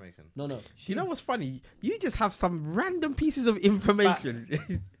 my dad's no, a Jamaican. no. You know what's funny? You just have some random pieces of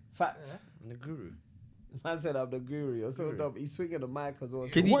information. Facts. I'm the guru. Man said I'm the guru. You're so Guru. dumb. He's swinging the mic as well.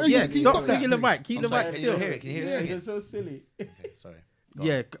 Can What are you, you- yeah, can you stop stop that, swinging the please? mic. Keep I'm the sorry, mic can you still. hear it? Can you hear it? Yeah, swinging? you're so silly. Okay, sorry. Go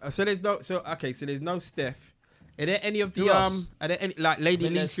Yeah. So there's Are there any of the Who else? Are there any like Lady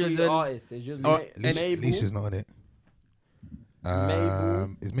Then there's Leisha's 3 and artists. There's just Oh, Mabel. Leisha's not on it.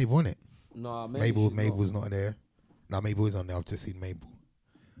 Mabel. Is Mabel on it? No, Mabel's not there. No, Mabel is on there. I've just seen Mabel.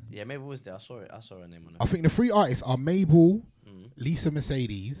 Yeah, Mabel was there. I saw it. I saw her name on it. I think the 3 artists are Mabel, Lisa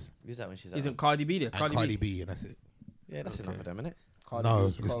Mercedes, Who's that when she's out? isn't Cardi B there? and Cardi B, and that's it. Yeah, that's enough of them, innit? No,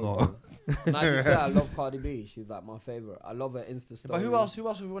 it's not. Like you said, I love Cardi B. She's like my favorite. I love her Insta story. But who else? Who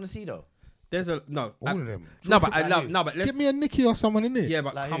else would we want to see though? There's a no. All of them. No, but Like who? no, but let's Give me a Nicki or someone in it. yeah,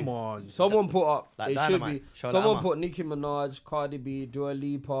 but Like come who? on. Someone put up. Like it Dynamite. should be. Show Someone Lama. put Nicki Minaj, Cardi B, Dua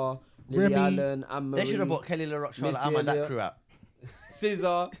Lipa, Lily Remy. Allen, Anne They should have Marie, bought Kelly LaRoche, Charlotte Missy Amma, and that Elliott. crew out.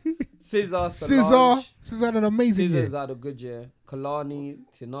 Scissor, Scissor had an amazing Scissors year. had a good year. Kalani,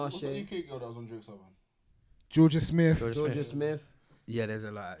 Tinashe, UK girl that was on Drake's album? Georgia Smith. Georgia Smith. Yeah, there's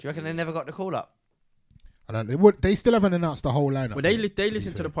a lot. Do you reckon they never got the call up? I don't. They still haven't announced the whole lineup. Well, they yet, they be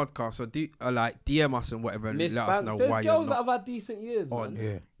listen to fair. the podcast, so do like DM us and whatever, and Miss let us Banks. know There's why you're girls that not. have had decent years, on. man.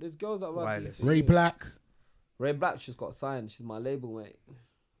 Yeah. There's girls that have had Wireless. decent Ray years. Black, Ray Black just got signed. She's my label mate.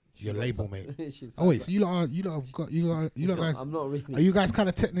 your label mate. She's Oh wait, signed so you lot have got you lot guys. I'm not really. Are you guys kind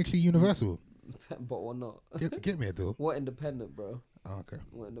of technically universal? but we're not. Get me a deal. We're independent, bro. Oh, okay.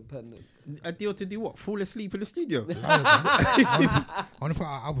 We're independent. A deal to do what? Fall asleep in the studio? I want to put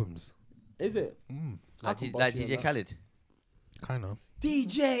out albums. Is it? I Like, could like bust you on DJ that. Khaled. Kind of.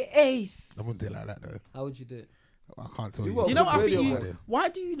 DJ Ace. I wouldn't do it like that though. How would you do it? I can't tell You you. got Do you know what I Radio think? voice. Why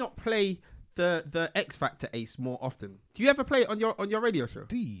do you not play the X Factor Ace more often? Do you ever play it on your radio show?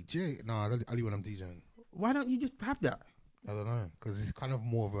 DJ? No, only when I'm DJing. Why don't you just have that? I don't know, because it's kind of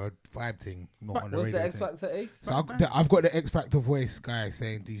more of a vibe thing, not on the What's radio. the X thing. Factor Ace? So I've got the X Factor voice guy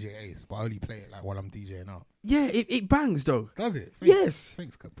saying DJ Ace, but I only play it like while I'm DJing out. Yeah, it bangs though. Does it? Yes.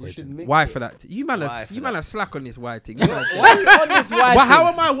 Thanks, You should Bridget. mix Why it. for that? You man, Why for are slack on this white thing. Why are you on this white But how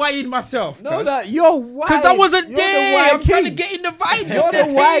thing? am I whiting myself? No, that you're white. Because I wasn't You're there. The white I'm trying to king. get in the vibe. You're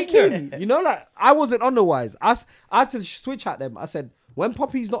the white king. You know, like I wasn't on the wise. I had to switch at them. I said, when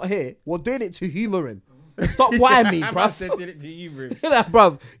Poppy's not here, we're doing it to humor him. Stop whining me, bruv. did it to you, bro. Like,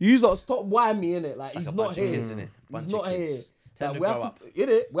 bruv, you lot stop whining me, innit? Like, Like he's a not bunch of here. kids, innit? He's Bunch of not kids. here. Tell Like, them we to have grow to,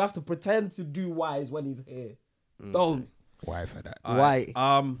 innit? We have to pretend to do wise when he's here. Don't. Why for that? Why?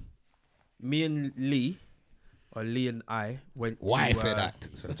 Me and Lee, or Lee and I went. Why to, for that?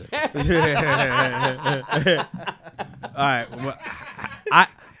 So, All right. Well,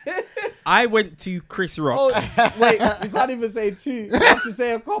 I went to Chris Rock. Oh, wait, you can't even say 2. You have to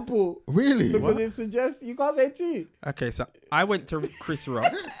say a couple. really? Because it suggests you can't say 2. Okay, so I went to Chris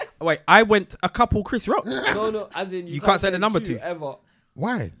Rock. Wait, I went a couple Chris Rock. No, as in You can't say the number 2. ever.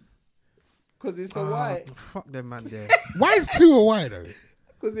 Why? Because it's a Y. Fuck them, man. There. Why is 2 a Y though?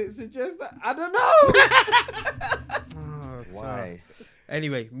 Because it suggests that I don't know. Why?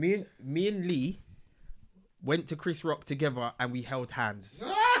 Anyway, me and Lee went to Chris Rock together and we held hands.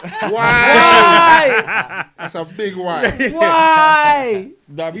 Why? That's a big why. Why?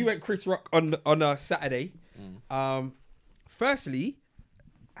 No, we went Chris Rock on a Saturday. Firstly,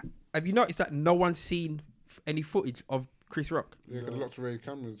 have you noticed that no one's seen any footage of Chris Rock? Yeah, got lots of red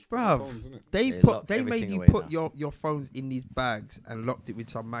cameras. Bruv, Phones, innit? they locked made everything you away put now. your phones in these bags and locked it with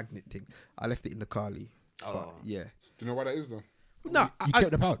some magnet thing. I left it in the car, Lee. Oh. But, yeah. Do you know why that is though? No, You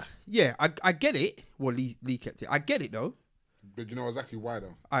kept the pouch. yeah, I get it. Well, Lee kept it. I get it though. But do you know exactly why though?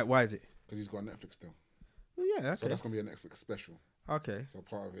 All right, why is it? Because he's got Netflix still. Well, yeah, So okay. that's gonna be a Netflix special. Okay. So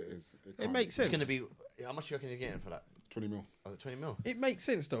part of it is It makes It's sense. gonna be. How much you reckon you're getting for that? 20 mil. Was it 20 mil? It makes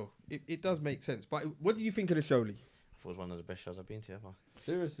sense though. It does make sense. But what do you think of the show, Lee? I thought it was one of the best shows I've been to ever.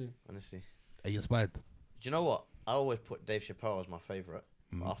 Seriously. Honestly. Are you inspired? Do you know what? I always put Dave Chappelle as my favourite.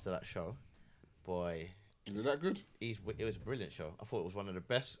 But after that show, boy, Is it that good? it was a brilliant show. I thought it was one of the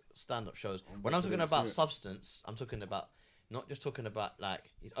best stand-up shows. I'm When I'm watching talking it, about see it. substance, I'm talking about not just talking about like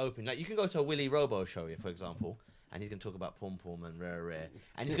he's open. Like you can go to a Willy Robo show here, for example, and he's gonna talk about pom pom and rare,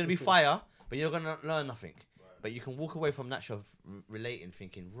 and he's gonna be fire, but you're gonna learn nothing. But you can walk away from that show relating,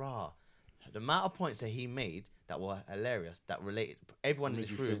 thinking, rah, the amount of points that he made that were hilarious, that related, everyone in Made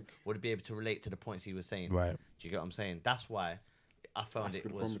this you room think. would be able to relate to the points he was saying. Right. Do you get what I'm saying? That's why I found That's it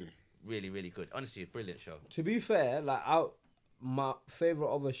good was comedy. really, really good. Honestly, a brilliant show. To be fair, like my favorite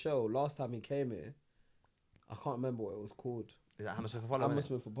other show last time he came here, I can't remember what it was called. Is that Hammersmith Apollo?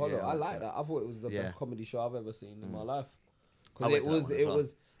 Hammersmith Apollo. Yeah, I like so. that. I thought it was the Yeah. best comedy show I've ever seen in my life. I Because went to that one as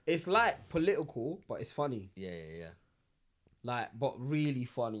well. it's like political, but it's funny. Yeah. Like, but really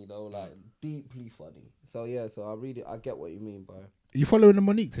funny though, like deeply funny. So yeah, so I get what you mean, bro. You following the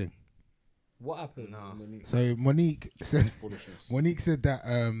Monique thing? What happened? No. Monique? So Monique said Foolishness. that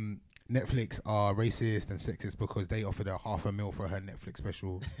Netflix are racist and sexist because they offered her $500,000 for her Netflix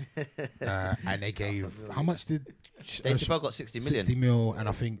special, and they gave how much did Dave Chappelle got 60 million. 60 mil, and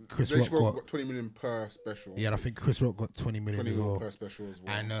I think Chris Dave Rock Chappelle got 20 million per special. and I think Chris Rock got 20 million 20 as mil well. per special as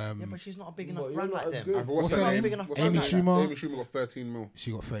well. And Yeah, but she's not a big enough But brand you're not like as them. good. And what's She's her not a name? big enough Amy brand like that. Schumer? Amy Schumer got 13 mil.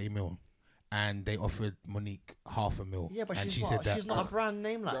 She got 30 mil, and they offered Monique $500,000. Yeah, but and she's she not. said that She's not a brand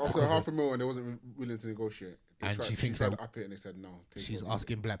name like They that. offered half a mil and they wasn't willing to negotiate. They And tried, she thinks tried that to up it and they said no. take she's it.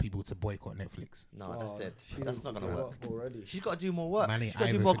 asking black people to boycott Netflix. No, that's Oh, dead. she That's is not gonna fucked work. up already. She's got to do more work. Man, She's ain't got to do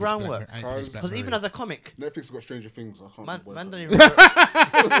even more finished groundwork. Black Mirror, ain't finished Black Because even Mirror as a comic, Netflix got Stranger Things. I can't man boycott. don't even. What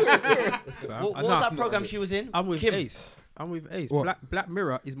was that program she was in? I'm with Kim. Ace. I'm with Ace. What? Black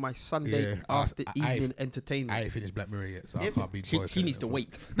Mirror is my Sunday Yeah, after I evening entertainment. I ain't finished Black Mirror yet, so I Yeah, can't be. she boycotting needs it. to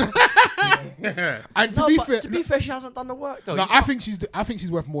wait. And No, but to be fair, she hasn't done the work though. no, You I think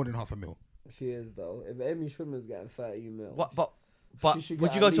she's worth more than $500,000. She is though. If Amy Schumer's getting 30 mil, What? But She should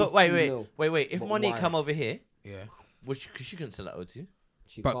would get you go at to? least Wait, 2 wait, mil. If But Monique why? come over here, Yeah. which because she couldn't sell that O2.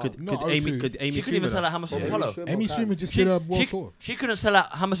 she But can't. could Not Amy O2. could Amy She couldn't even Schumer sell that? at Hammersmith Amy Apollo. Schumer Amy can. Schumer just She, did a world she, tour. she couldn't sell at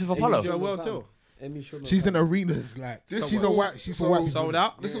Hammersmith Amy Apollo. Yeah, Schumer world can. tour. Amy Schumer. She's can. in arenas like This she's is a all- white. She's for so- white people. Sold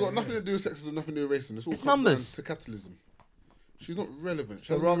out. This has got nothing to do with sexism, nothing to do with racism. This all It's comes down numbers. to capitalism. She's not relevant. She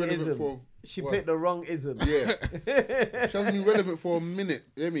The hasn't wrong been relevant ism. for. She what? picked the wrong ism. Yeah. She hasn't been relevant for a minute.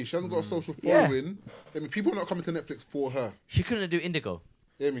 You hear me? She hasn't got a social Yeah. following. You hear me? People are not coming to Netflix for her. She couldn't do Indigo.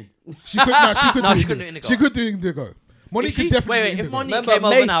 You hear me? She could. No, she could. No, do she couldn't do Indigo. Indigo. She could do Indigo. Monique If she- could definitely. wait, do if Indigo. Monique Remember, came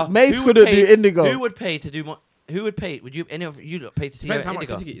over Mace- now, Mace who would couldn't pay- do Indigo. Who would pay to do? Who would pay? Would you? Any of you lot pay to see her Depends how much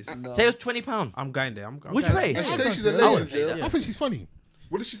the Indigo? ticket is. No. Say it was £20. I'm going there. I'm Would you going pay? And she I says can't she's a do that. legend, yeah? I think she's funny.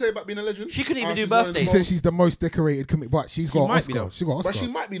 What did she say about being a legend? She couldn't even do she's one of the birthdays. She most- said she's the most decorated comic, but she's got an might be, Oscar. though. She got an But Oscar. she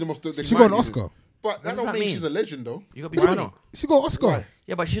might be the most. She got an Oscar. But that does don't that mean mean? she's a legend, though. You got to be Why funny. not? She got an Oscar. Why?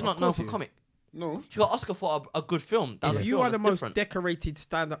 Yeah, but she's not known course for you- comic. No. She got Oscar for a good film. That was a If you film, are the that's most different. decorated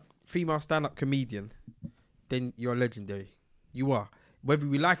female stand-up comedian, then you're legendary. You are, whether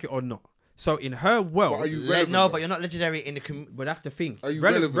we like it or not. So in her world, But are you Le- relevant? no, though? but you're not legendary in the. but that's the thing. Are you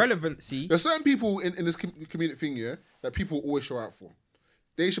relevant? Relevancy. There's certain people in this comedic thing, yeah, that people always show out for.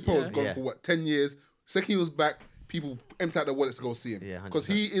 Dave Chappelle's gone Yeah. for what, 10 years? Second he was back, people empty out their wallets to go see him. Yeah, 100%. Because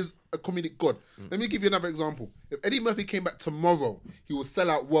he is a comedic god. Let me give you another example. If Eddie Murphy came back tomorrow, he would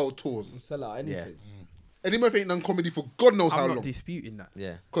sell out world tours. Sell out anything. Eddie Murphy ain't done comedy for God knows how I'm not long. disputing that.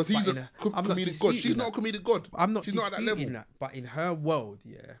 Yeah. Because he's But a I'm not comedic god. disputing She's not a comedic god. I'm not She's not at that disputing level. that. But in her world,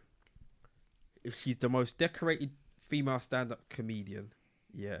 yeah, if she's the most decorated female stand-up comedian,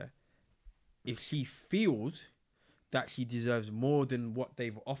 yeah, if she feels that she deserves more than what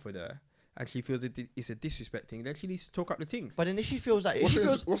they've offered her, and she feels it's a disrespect thing, then she needs to talk up the things. But then if she feels that, if she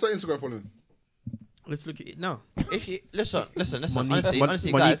feels, What's her Instagram following? Let's look at it now. if she listen, Monique,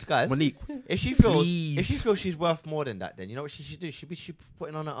 honestly, Monique, guys, Monique, if she feels, please. if she feels she's worth more than that, then you know what she should do? She be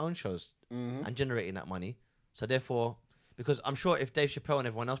putting on her own shows Mm-hmm. and generating that money. So therefore, because I'm sure if Dave Chappelle and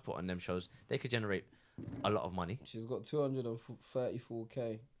everyone else put on them shows, they could generate a lot of money. She's got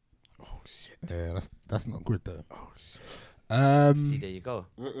 234k. Yeah, that's not good though. See, there you go.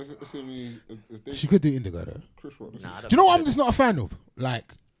 Let's see is Dave She could do Indigo though. Chris Rock. Nah, I don't Do you know what I'm think just not a fan of?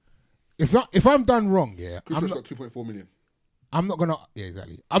 Like, if I'm done wrong, yeah, Chris I'm Rock's not, got 2.4 million. I'm not gonna. Yeah,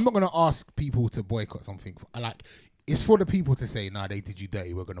 exactly. I'm not gonna ask people to boycott something. Like, it's for the people to say, "Nah, they did you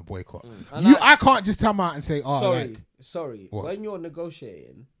dirty. We're gonna boycott." And I can't just come out and say, "Oh, like, sorry. What? When you're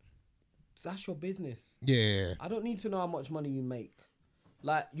negotiating, that's your business. yeah." I don't need to know how much money you make.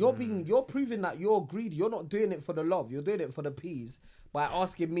 Like you're proving that you're greedy. You're not doing it for the love. You're doing it for the peas by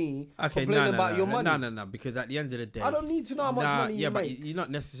asking me, complaining about your money. No. Because at the end of the day, I don't need to know how much money you but make. you're not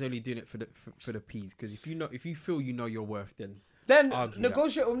necessarily doing it for the peas. Because if you feel you know your worth, then argue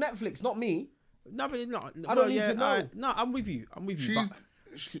negotiate with Netflix, not me. No, but not. I don't need to know. No, I'm with you.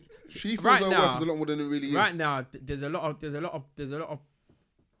 She feels right her now, worth is a lot more than it really is. Right now, there's a lot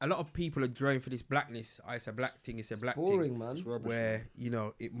of people are drawing for this blackness. It's a black thing. It's a black Boring, thing. man. Where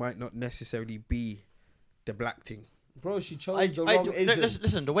it might not necessarily be the black thing. Bro, she chose the wrong ism.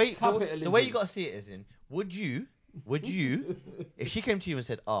 Listen, the way you Capitalism. got to see it is in. Would you, if she came to you and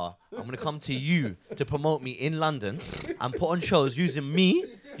said, I'm going to come to you to promote me in London and put on shows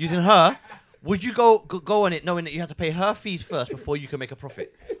using her, would you go on it knowing that you have to pay her fees first before you can make a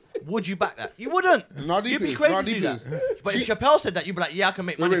profit? Would you back that? You wouldn't. Not You'd be deep crazy not to do deep that. But if Chappelle said that, you'd be like, yeah, I can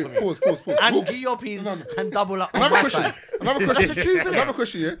make money from you. Pause. And give your fees and double up on Another my question. side. Another question. That's the truth, innit? Another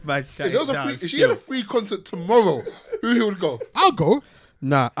question, yeah? Man, If there was a free, down if she had a free concert tomorrow, who would go? I'll go.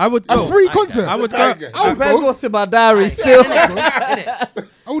 Nah, I would A go. free concert. I would go. Okay. I would Depends go. what's in my diary still. Innit?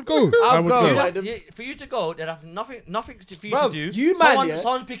 I would go. I'll would go. go. Like For you to go, they'd have nothing for you Bro, to do. you man, yeah?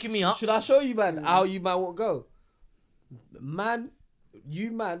 Someone's picking me up. Should I show you, man, how you man would go? Man,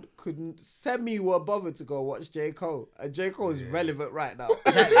 you man couldn't send me were bothered to go watch J. Cole. And J. Cole is relevant right now.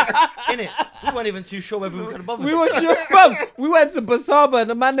 Innit? We weren't even too sure whether we could bother. We were sure, bro. We went to Basaba and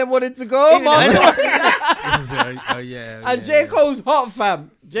the man that wanted to go. And J. Cole's hot,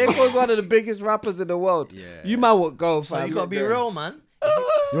 fam. J. Cole's one of the biggest rappers in the world. Yeah. You man would go, So fam. you got to be real, man. You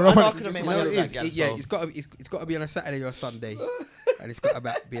know I what know I I'm could have made You money know off what it that is? gas, Yeah, so- it's got to be on a Saturday or a Sunday, and it's got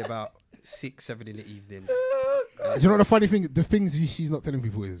to be about 6-7 in the evening. Do you know what the funny thing? The things she's not telling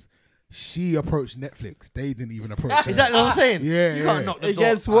people is she approached Netflix. They didn't even approach her. Is that what I'm saying? Yeah, You can't yeah. knock the It door.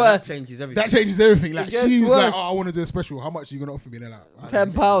 gets That worse. changes everything. That changes everything. Like It gets she was worse. like, "Oh, I want to do a special. How much are you gonna offer me?" And they're like,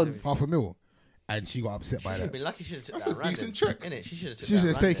 £10. $500,000, and she got upset by She should have that. been lucky. She should have took That's that a random. decent check. Innit? She should have took She should that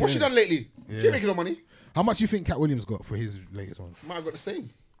have random. taken What's she it. done lately? Yeah. She making no money. How much do you think Cat Williams got for his latest one? Might have got the same.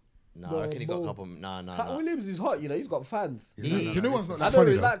 No, I reckon he got a couple. No. Cat Williams is hot, you know. He's got fans. The new one's not I that don't funny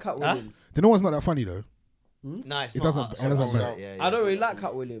really though. like Cat Williams. The new one's not that funny though. No, it's It not. doesn't- So- it doesn't so- matter. yeah, I don't really so- like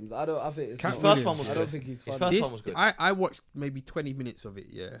Cat Williams. I think it's Cat not- First one was I good. don't think he's His funny. first This, one was good. I watched maybe 20 minutes of it.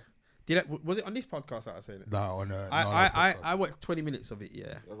 Yeah. Was it on this podcast that I said it? No, on I watched 20 minutes of it.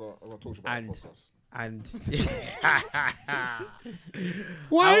 Yeah. I got talked about And the podcast. and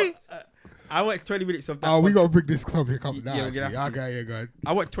Why? I watched 20 minutes of that. Oh, we podcast. got to bring this topic up now. Yeah, we're gonna have to. Okay, yeah, go ahead.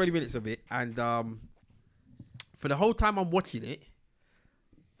 I watched 20 minutes of it, and for the whole time I'm watching it,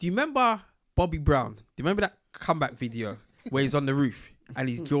 do you remember Bobby Brown? Do you remember that comeback video where he's on the roof and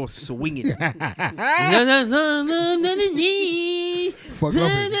his jaw swinging? Fuck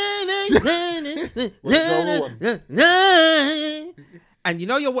nothing. And you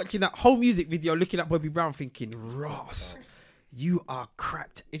know you're watching that whole music video, looking at Bobby Brown, thinking, Ross, you are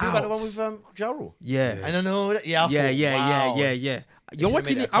cracked You talking about the out. one with Ja Rule? Yeah. I don't know. Yeah, I Yeah. thought, wow. You're should've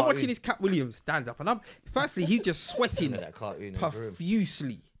watching made it. that I'm cartoon. watching this Cat Williams stand up, and firstly he's just sweating That cartoon in the room.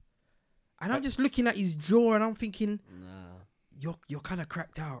 profusely, and I'm just looking at his jaw, and I'm thinking, you're kind of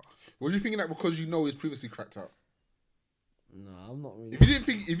cracked out. Were you thinking that because you know he's previously cracked out? No, I'm not really. If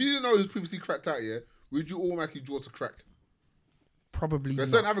you didn't know he was previously cracked out, yeah, would you automatically draw to crack? Probably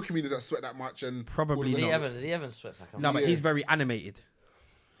There's not. certain other comedians that sweat that much, and Probably Lee not. Evans sweats like a No, but Yeah. he's very animated.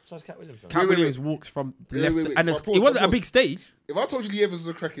 So is Cat Williams. Cat wait, Williams wait. walks from the Wait, left, wait, wait. and But pause, it wasn't but a big stage. if I told you Lee Evans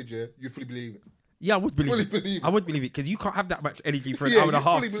was a crackhead, yeah, you fully believe it. Yeah, I would believe Fully it. believe it. I would believe it because you can't have that much energy for an Yeah, hour and a you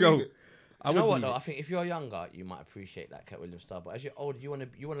half fully believe show. it. I You know would what believe though? it. I think if you're younger, you might appreciate that Cat Williams style. But as you're older, you want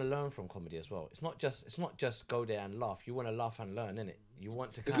to learn from comedy as well. It's not just go there and laugh. You want to laugh and learn, innit? You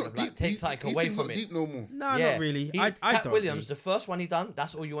want to It's kind not of like deep. take something away from not it. deep no more. No, Yeah. not really. He- I Cat don't. Williams, really. the first one he done,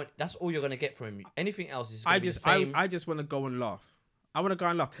 that's all you want. That's all you're gonna get from him. Anything else is. I Gonna just, be the same. I just want to go and laugh. I want to go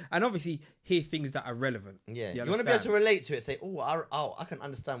and laugh, and obviously hear things that are relevant. Yeah, You you want to be able to understand? relate to it. Say, I can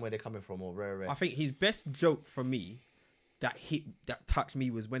understand where they're coming from, or rare. I think his best joke for me that touched me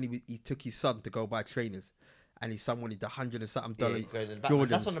was when he took his son to go buy trainers, and his son wanted the $100 and something Jordans.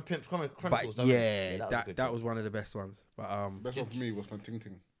 That's on the Pimp Chronicles. But though, yeah, that was, a that good that joke. was one of the best ones. But Best one for me was from Ting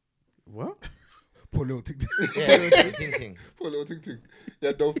Ting. what? Poor little tick. Yeah, ting ting. Poor little Ting Ting. He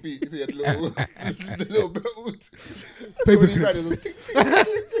had no feet. He had little, the little belt. Paper When he ran, it clips. was Ting Ting,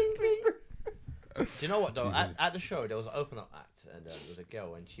 Ting Ting. Do you know what though? At the show, there was an open up act, and there was a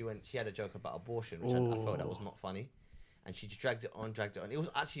girl, and she had a joke about abortion, which I felt that was not funny, and she just dragged it on. It was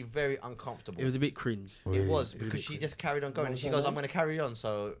actually very uncomfortable. It was a bit cringe. It was because she just carried on going, and she goes, "I'm going to carry on."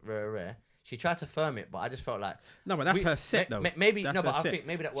 So rare. She tried to firm it, but I just felt like No, but that's her set though. Maybe That's no, her but I set. think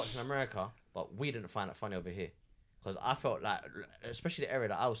maybe that works in America, but we didn't find it funny over here. because I felt like, especially the area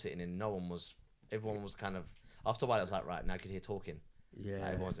that I was sitting in, everyone was kind of, after a while it was like, right, now I could hear talking. Yeah.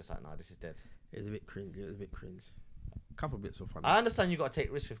 Like, everyone's just like, no, this is dead. It was a bit cringe. A couple bits were funny. I understand you got to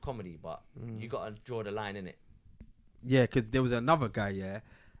take risks with comedy, but you got to draw the line in it. Yeah, because there was another guy, yeah,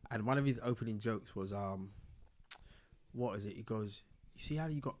 and one of his opening jokes was, what is it? He goes, you see how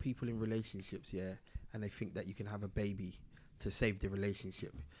you got people in relationships, yeah, and they think that you can have a baby to save the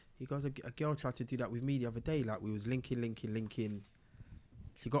relationship. He goes, a girl tried to do that with me the other day. Like, we was linking.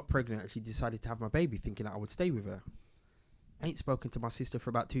 She got pregnant and she decided to have my baby, thinking that I would stay with her. Ain't spoken to my sister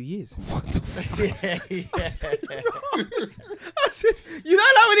for about 2 years. Yeah. I said, you know,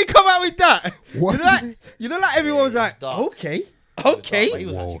 like when he come out with that. What? You know, like everyone was like, dark. okay. But he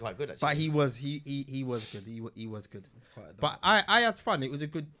was actually quite good, actually. But he was good. He was good. But I had fun. It was a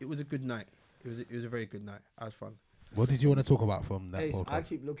good night. It was a very good night. I had fun. What did you want to talk about from that Ace, podcast? I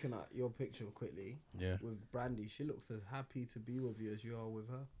keep looking at your picture quickly. Yeah. With Brandy, she looks as happy to be with you as you are with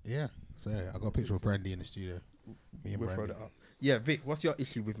her. Yeah, fair. I got a picture of Brandy in the studio. Me and We'll throw Brandy. that up. Yeah, Vic, what's your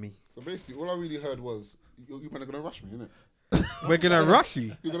issue with me? So basically, all I really heard was, you man are going to rush me, innit? We're gonna rush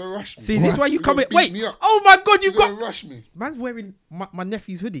you. You're going to rush me. See, is this why you You're come gonna in? beat Wait. me up. Oh my God, you've You're going got. to rush me. Man's wearing my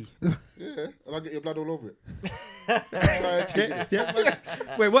nephew's hoodie. Yeah, and I'll get your blood all over it. Try and take it.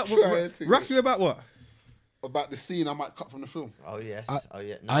 Wait, what? Try and take Rush it. you about what? About the scene I might cut from the film. Oh, yes. I-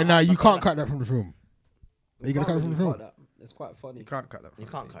 Yeah. I know you can't cut that from the film. Are you gonna cut it from the film? It's quite funny. You can't cut that. You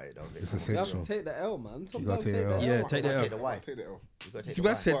can't cut it, though. It's You have essential. to take the L, man. gotta Sometimes take take the the L. L. Yeah, man. take the Take L. the Y. Take that off. You got to take See, the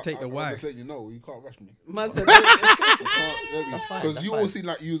man Y. said But take the I'll Y. just let you know, you can't rush me. Man said, fine, Because that's you fine. all seem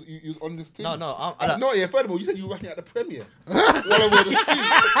like you was on this thing. No, No, yeah, furthermore, you said you rushed me at the premiere. While I wear the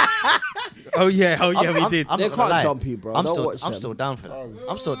suit. Oh yeah, we did. I'm they not gonna can't lie. jump you, bro. I'm Don't still, watch I'm them. still down for that.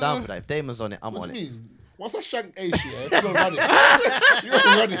 I'm still down for that. If Damon's on it, I'm What on do you it. mean? Once I shank Ace, yeah, you're running. You're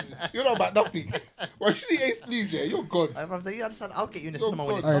running. You're not about nothing. Once you see Ace leave, yeah, you're gone. You understand? I'll get you in the You're cinema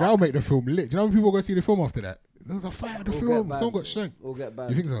when it's Hey, dark. that'll make the film lit. Do you know when people go see the film after that? There's a fight at the We'll film. get Someone got banned. shanked. We'll get banned.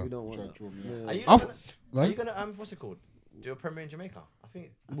 You think so? We don't want Try that. to draw me Yeah. Are you I've- gonna, Right? are you gonna what's it called? Do a premiere in Jamaica? I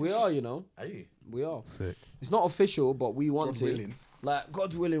think. We are, you know. Are you? We are. Sick. It's not official, but we want God to. willing. Like,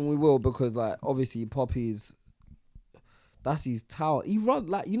 God willing, we will, because, like, obviously, Poppy's, that's his tower. He run,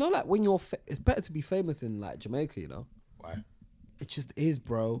 like, you know, like, when you're, it's better to be famous in, like, Jamaica, you know? Why? It just is,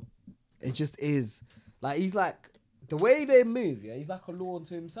 bro. It just is. Like, he's like, the way they move, yeah, he's like a law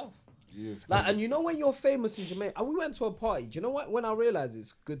unto himself. Yes. Like, and you know when you're famous in Jamaica, and we went to a party. Do you know what? When I realized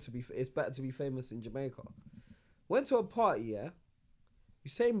it's better to be famous in Jamaica. Went to a party, yeah.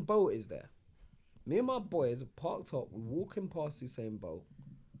 Usain Bolt is there. Me and my boys are parked up. We're walking past Usain Bolt.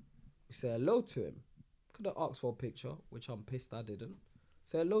 We say hello to him. Could have asked for a picture, which I'm pissed I didn't.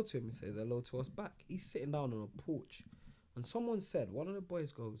 Say hello to him. He says hello to us back. He's sitting down on a porch, and someone said, one of the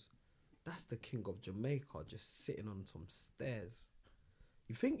boys goes, "That's the king of Jamaica, just sitting on some stairs."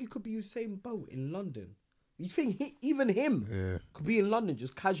 You think you could be Usain Bolt in London? You think even him Yeah. could be in London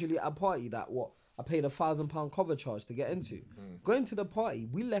just casually at a party that I paid £1,000 cover charge to get into. Going to the party,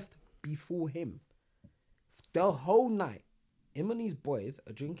 we left before him. The whole night, him and his boys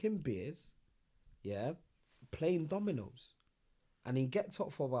are drinking beers, yeah, playing dominoes. And he gets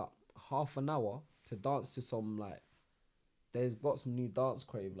up for about half an hour to dance to some, like, there's got some new dance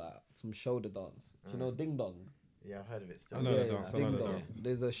crave, like some shoulder dance. Do you know Ding Dong? Yeah, I've heard of it still. I know the dance, I know Ding the Dong. dance.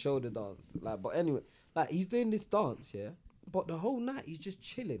 There's a shoulder dance. Like, but anyway, like, he's doing this dance, yeah. But the whole night he's just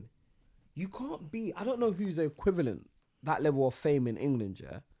chilling. You can't be. I don't know who's the equivalent that level of fame in England,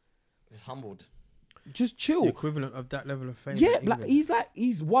 yeah. It's humbled. Just chill. The equivalent of that level of fame. Yeah, in like England.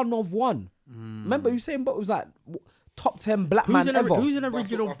 he's one of one. Remember Usain Bolt was like top 10 black Who's man an, ever. who's an But I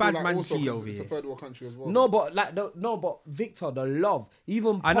original feel bad like man also key 'cause over it's here? a third world country as well. No, but like but Victor, the love,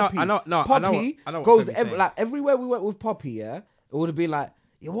 even I know- Poppy, I know- no, I know Poppy what- I know what goes Femi's saying. like everywhere we went with Poppy, yeah, it would have been like,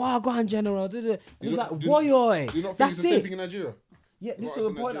 "Yeah, wow, go on, General." He's like, Do "Boy, you not think that's it's the same it." thing in Nigeria? Yeah, this Not is as the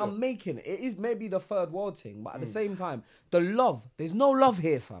in point Nigeria. I'm making. It is maybe the third world thing, but at the same time, the love. There's no love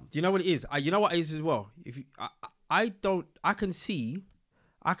here, fam. Do you know what it is? You know what it is as well. If you, I can see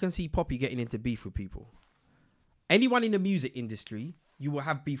Poppy getting into beef with people. Anyone in the music industry, you will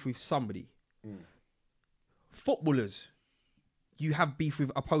have beef with somebody. Footballers, you have beef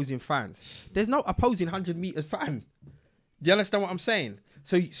with opposing fans. There's no opposing 100 meters fan. Do you understand what I'm saying?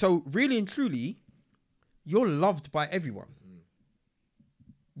 So really and truly, you're loved by everyone.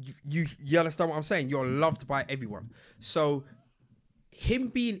 You understand what I'm saying? You're loved by everyone. So him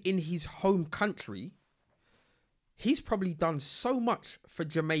being in his home country, he's probably done so much for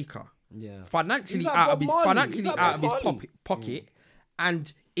Jamaica. Yeah. Financially He's like out Bob of his Marley. financially He's like out of Bob his Marley. pocket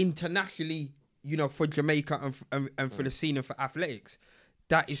and internationally, you know, for Jamaica and for the scene and for athletics.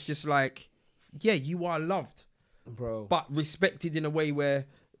 That is just like, yeah, you are loved. bro. but respected in a way where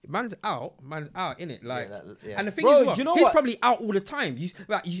man's out, innit? Like, yeah. and the thing Bro, is, what, do you know he's what? probably out all the time. You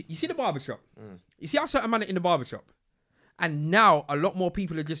see the barbershop. You see how certain man are in the barbershop, and now a lot more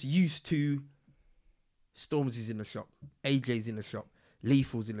people are just used to. Storms is in the shop, AJ's in the shop,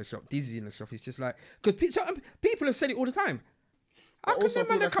 Lethal's in the shop, Dizzy's in the shop. It's just like because certain people have said it all the time. How But can also I them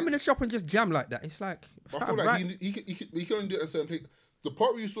man feel that come in the it's- shop and just jam like that? It's like I feel fam, like right. he can only do it at a certain place. The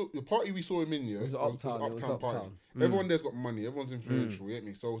party we saw him in, yeah, was was Uptown, it was Uptown party. Uptown. Everyone there's got money. Everyone's influential. You get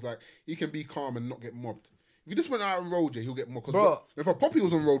me? So it's like he can be calm and not get mobbed. If he just went out on road, yeah, he'll get mobbed. Bro. If a Poppy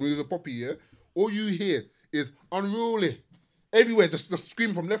was on road with a Poppy, yeah, all you hear is unruly. Everywhere, just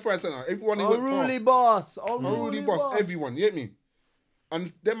scream from left, right, centre. Everyone he went Unruly past. boss. Unruly boss. Everyone, you get me?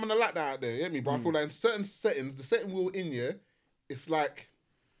 And them man are like that out there, you get me? But I feel like in certain settings, the setting we were in, yeah, it's like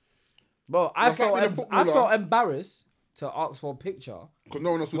Bro, I It's like being a felt footballer. embarrassed to ask for a picture because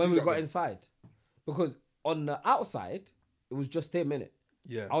no one else would when do we that. got then. inside, because on the outside it was just him in it.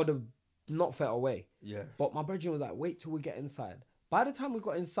 Yeah, I would have not felt away. yeah. But my brethren was like, wait till we get inside. By the time we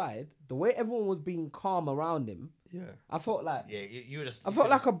got inside, the way everyone was being calm around him, Yeah. I felt like Yeah, you would have. I felt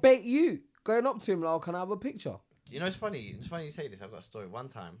like a bait you going up to him like, oh, can I have a picture? You know, it's funny. It's funny you say this. I've got a story. One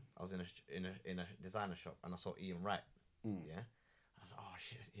time, I was in a designer shop and I saw Ian Wright. Yeah, I was like, oh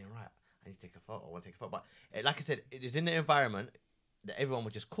shit, it's Ian Wright. I need to take a photo. I want to take a photo. But like I said, it is in the environment that everyone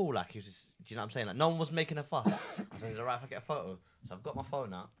was just cool. Like he was just, do you know what I'm saying? Like no one was making a fuss. I said, is it alright if I get a photo? So I've got my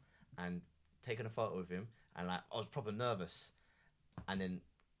phone out and taken a photo of him. And like I was proper nervous. And then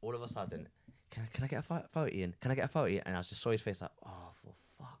all of a sudden, can I get a photo, Ian? Can I get a photo, Ian? And I just saw his face like, oh, for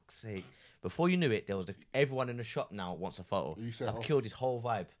fuck's sake. Before you knew it, there was everyone in the shop now wants a photo. You set I've off. killed his whole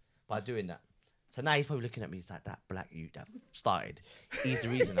vibe by doing that. So now he's probably looking at me. He's like, that black you that started. He's the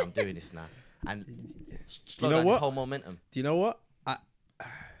reason I'm doing this now. And slow know down what? his whole momentum. Do you know what?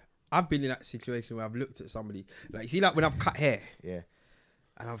 I've been in that situation where I've looked at somebody like, you see, like when I've cut hair Yeah.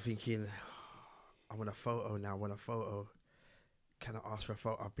 and I'm thinking, I want a photo now. I want a photo. Can I ask for a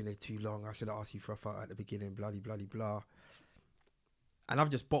photo? I've been there too long. I should have asked you for a photo at the beginning. Bloody, bloody, blah. And I've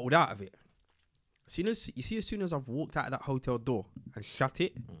just bottled out of it. As soon as I've walked out of that hotel door and shut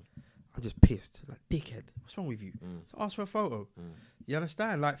it, I'm just pissed. Like, dickhead, what's wrong with you? So ask for a photo. You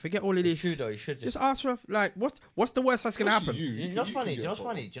understand? Like, forget all of It's this. true though. You should Just just. ask for what's the worst that's gonna happen? You know what's funny? Do you know what's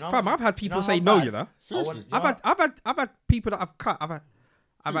funny? Do you know? Fam, how I've had people you know say how no. bad- You know, Seriously. I've had people that I've cut. I've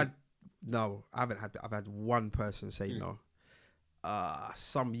had one person say no.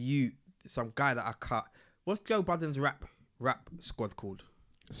 Some guy that I cut. What's Joe Budden's rap squad called?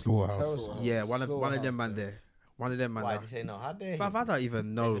 Slaughterhouse. Yeah, one of them man there. One of them man Why there. did you say no? How dare Bruv, you? I don't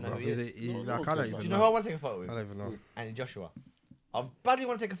even know, even know bro. who he Is is. it? No, Like, no I one don't cares even Do you know. know who I want to take a photo I with? don't even know. And Joshua. I badly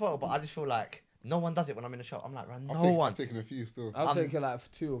want to take a photo, but I just feel like no one does it when I'm in the shop. I'm like, right, I've taken a few still. I'll take it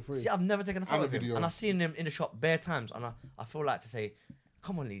like 2 or 3. See, I've never taken a photo a of him, video. and I've seen him in the shop bare times, and I feel like to say,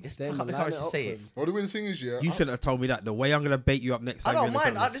 come on, Lee, just Then pick up the line courage it to up say for it. him. Well, the weird thing is, yeah, You shouldn't have told me that. The way I'm gonna bait you up next I time. don't you're in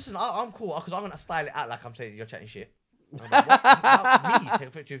mind. the front Listen, I'm cool because I'm gonna style it out like I'm saying you're chatting shit. I'm like, what? How? Me take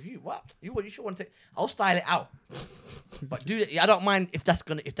a picture of you? What? You should want to take? I'll style it out. But I don't mind if that's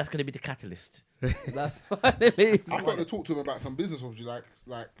gonna be the catalyst. That's what it is. I felt to talk to him about some business opportunity,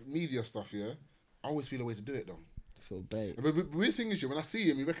 like media stuff. Yeah, I always feel a way to do it though. Feel bait. But the weird thing is, yeah, when I see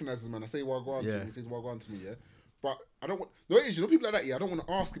him, he recognizes man. I say Wagwan to Yeah. him, he says Wagwan to me. Yeah, but I don't want. No, it is, you know, people like that. Yeah, I don't want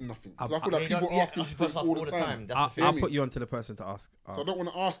to ask him nothing. 'Cause I feel like You people don't- yeah, ask him that's things stuff all the time. That's the I'll thing. put you onto the person to ask. So I don't want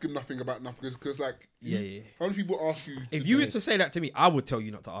to ask him nothing about nothing because like, Yeah. how many people ask you? If you were to say that to me, I would tell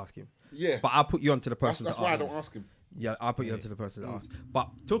you not to ask him. yeah, But I'll put you onto the person that's to why I ask. don't ask him. Yeah, I'll put you onto the person to ask. But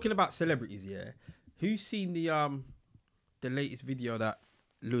talking about celebrities, yeah, who's seen the latest video that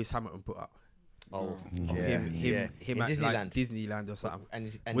Lewis Hamilton put up? Oh, Of yeah, him yeah. In at Disneyland. like Disneyland or something.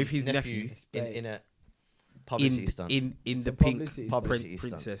 and with his nephew in a publicity stunt. in It's the a pink publicity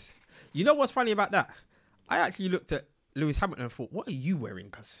stunt. princess. You know what's funny about that? I actually looked at Lewis Hamilton and thought, what are you wearing?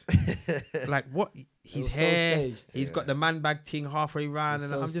 Cause like what his was so hair, staged. he's got the man bag thing halfway round, It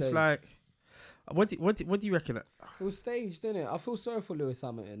and was so I'm just staged. like, what do you reckon? It was staged, didn't it? I feel sorry for Lewis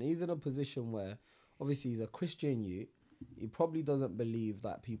Hamilton. He's in a position where, obviously, he's a Christian youth. He probably doesn't believe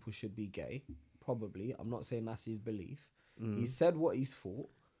that people should be gay. Probably. I'm not saying that's his belief. He said what he's thought.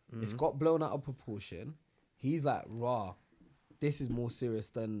 It's got blown out of proportion. He's like, rah, this is more serious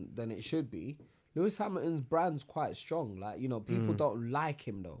than it should be. Lewis Hamilton's brand's quite strong. Like, you know, people don't like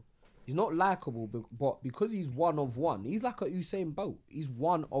him, though. He's not likable, but because he's one of one, he's like a Usain Bolt. He's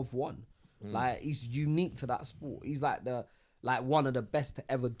one of one. Like, he's unique to that sport. He's like one of the best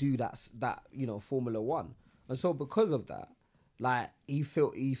to ever do that you know, Formula One. And so because of that, like, he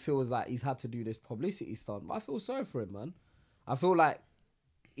feels like he's had to do this publicity stunt. But I feel sorry for him, man. I feel like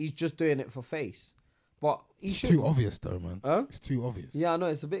he's just doing it for face. But he It's should. too obvious though, man. Huh? It's too obvious. Yeah, I know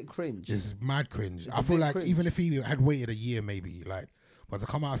it's a bit cringe. It's mad cringe. It's I a feel bit like cringe. even if he had waited a year, maybe like, but to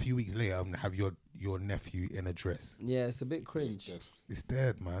come out a few weeks later and have your nephew in a dress, Yeah, it's a bit cringe. it's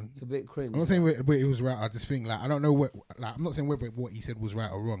dead, man. It's a bit cringe. I'm not saying whether it was right. I just think like I don't know what. Like I'm not saying whether what he said was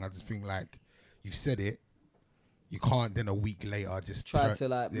right or wrong. I just think like you've said it. You can't then a week later just Try to,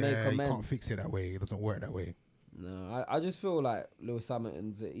 like, make You can't amends. fix it that way. It doesn't work that way. No, I just feel like Lewis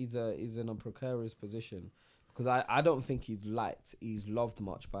Hamilton's he's in a precarious position because I don't think he's loved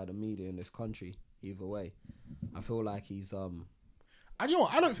much by the media in this country either way. I feel like he's I you know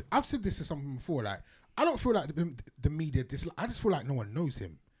what, I don't. I've said this to someone before. Like I don't feel like the media I just feel like no one knows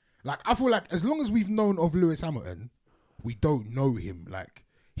him. Like I feel like as long as we've known of Lewis Hamilton, we don't know him. Like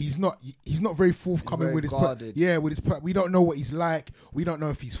he's not very forthcoming very with his guarded. we don't know what he's like. We don't know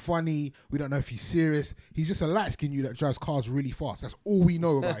if he's funny. We don't know if he's serious. He's just a light skinned you that drives cars really fast. That's all we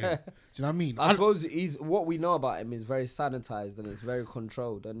know about him. Do you know what I mean? I suppose what we know about him is very sanitized and it's very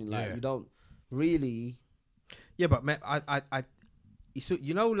controlled and like Yeah. you don't really. Yeah, but man, I it's,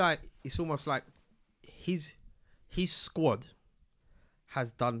 you know, like it's almost like his squad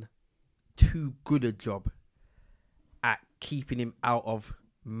has done too good a job at keeping him out of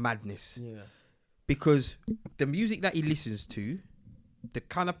madness. Yeah. Because the music that he listens to, the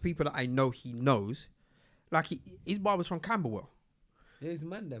kind of people that I know he knows, like his barber's from Camberwell. Yeah, he's a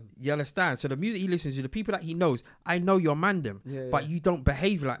man them. You understand? So the music he listens to, the people that he knows, I know you're man them, Yeah, but yeah. you don't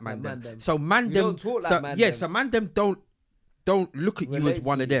behave like man man them. them. So man You them, don't talk like so, man yeah, them. so man them don't look at you Relate as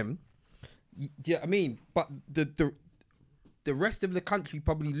one to of you. them. Do you know what I mean? But the rest of the country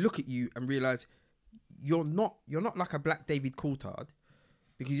probably look at you and realize you're not like a black David Coulthard,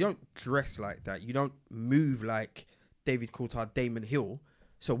 because you don't dress like that. You don't move like David Coulthard, Damon Hill.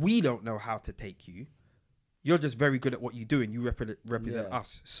 So we don't know how to take you. You're just very good at what you do, and you represent Yeah.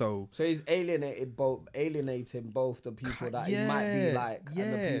 us. So So he's alienating both the people that he might be like and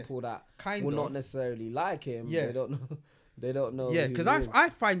yeah, the people that kind will of. not necessarily like him. Yeah. They don't know. They don't know. Yeah, who because he is. I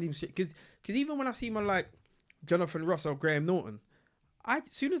find him because even when I see him on like Jonathan Ross or Graham Norton, as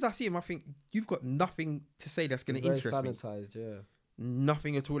soon as I see him, I think you've got nothing to say that's going He's to very interest me. sanitized. Yeah.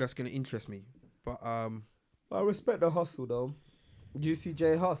 Nothing at all that's going to interest me. But I respect the hustle though. Do you see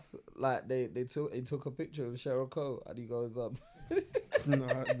Jay Huss? Like he took a picture of Cheryl Cole and he goes no,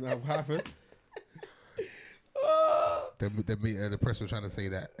 what happened? The press was trying to say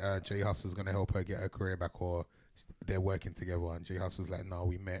that Jay Huss was going to help her get her career back, or they're working together. And Jay Huss was like, "No,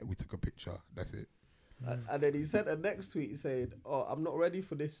 we met. We took a picture. That's it." and then he sent a next tweet saying, "Oh, I'm not ready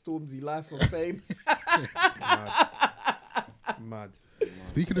for this Stormzy life of fame." Mad.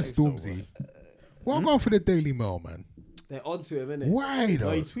 Speaking of Stormzy, what going for the Daily Mail, man? They're onto him, innit? Why No,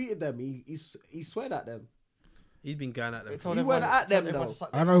 though? he tweeted them. He sweared at them. He's been going at them. He went at them though.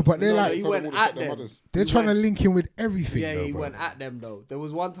 I know, but they're No, like he Told went them all to at set their them. mothers. they're he trying went- to link him with everything. Yeah, though, he bro. went at them though. There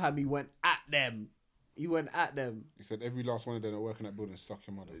was one time he went at them. He went at them. He said every last one of them that work in that building suck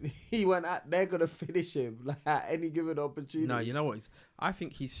your mother. He went at. They're gonna finish him like at any given opportunity. No, you know what? I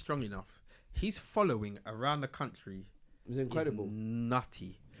think he's strong enough. His following around the country It's incredible. is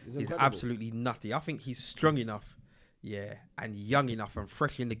nutty. It's He's incredible. absolutely nutty. I think he's strong enough, yeah, and young enough and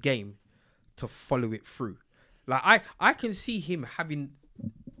fresh in the game to follow it through. Like I can see him having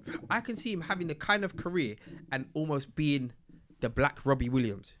the kind of career and almost being the black Robbie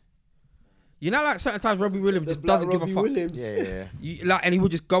Williams. You know, like certain times Robbie Williams The just Black doesn't give a Robbie fuck. Williams. Yeah. You, like, and he would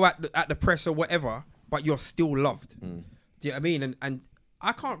just go at the press or whatever, but you're still loved. Do you know what I mean? And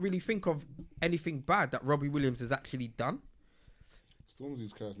I can't really think of anything bad that Robbie Williams has actually done.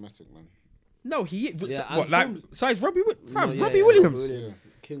 Stormzy's charismatic, man. No, he Yeah, what and like Storms- so is Robbie No, yeah, Robbie yeah, Williams.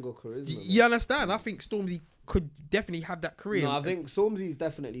 King of charisma. man. You understand? I think Stormzy could definitely have that career. No, I think Stormzy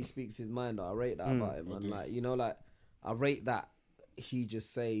definitely speaks his mind. Though. I rate that about him, man. Like like I rate that he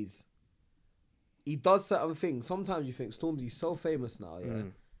just says he does certain things. Sometimes you think Stormzy's so famous now, yeah.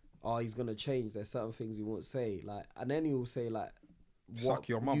 Oh, he's gonna change. There's certain things he won't say, like, and then he will say like, Suck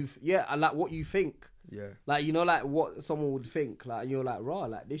your mum. and like what you think. Yeah. Like, you know, like what someone would think. Like, and you're like, raw,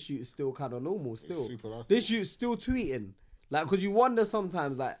 like this shoot is still kind of normal still. super like This shoot's still tweeting. Like, because you wonder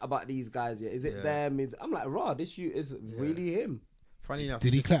sometimes, like, about these guys, yeah. Is it Yeah. them? I'm like, raw, this shoot is really him. Funny enough,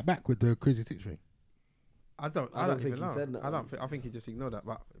 Did he clap back with the crazy tick ring? I don't I don't even think he know. said that. I think he just ignored that.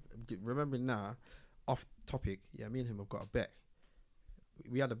 But remembering now, off topic, yeah, me and him have got a bet.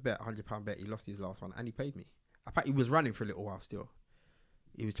 We had a bet, £100 bet. He lost his last one, and he paid me. Apparently, he was running for a little while still.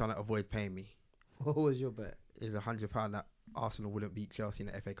 He was trying to avoid paying me. What was your bet? Is £100 that Arsenal wouldn't beat Chelsea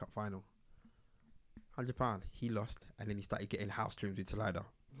in the FA Cup final. £100. He lost, and then he started getting house dreams with Salida.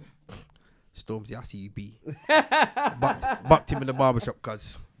 Stormzy, I see you be. Bucked him in the barbershop,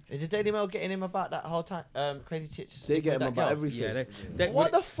 cuz. Is the Daily Mail getting him about that whole time? Crazy Titch. They get him that about girl? everything.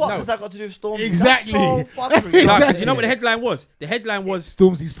 What the fuck has that got to do with Stormzy? Exactly. That's so fuckery. No, 'cause Exactly. you know what the headline was? The headline was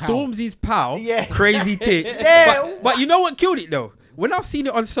Stormzy's pal. Stormzy's pal, Yeah. Crazy Tick. Yeah. But you know what killed it though? When I've seen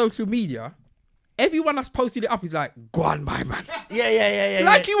it on social media, everyone that's posted it up is like, "Go on, my man." Yeah.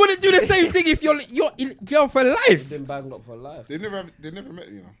 Like you wouldn't do the same thing if you're in jail for life. Been banged up for life. They never met,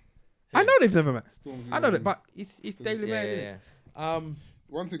 you know. I know they've never met. Stormzy I know and- that, but it's Daily Mail. Yeah. innit?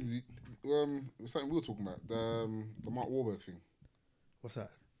 One thing, something we were talking about, the Mark Wahlberg thing, What's that?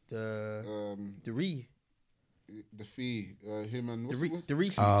 The the fee, him and what's the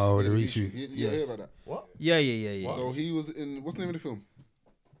reshoots. Oh, the yeah, reshoot. You hear about that? Yeah. So he was in, what's the name of the film?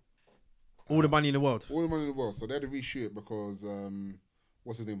 All the money in the world. All the Money in the World. So they had to reshoot it because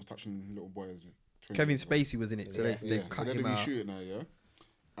what's his name was touching little boys. Kevin Spacey was in it, so they So cut they had him to out. reshoot it now, yeah.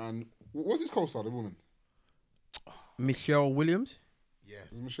 And what's his co-star, the woman? Michelle Williams. Yeah.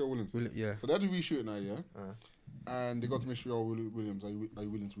 It was Michelle Williams. Yeah. So they had to reshoot it now, yeah. And they got to Michelle Williams. Are you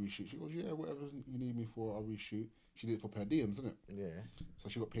willing to reshoot? She goes, yeah, whatever you need me for, I'll reshoot. She did it for per diems, isn't it? Yeah. So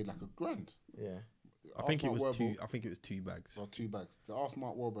she got paid like $1,000. Yeah. I think it Mark was Wahlberg- 2. I think it was 2 bags. Or 2 bags. They asked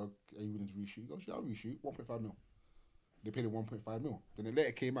Mark Wahlberg, are you willing to reshoot? He goes, yeah, I'll reshoot. 1.5 mil. They paid him 1.5 mil. Then it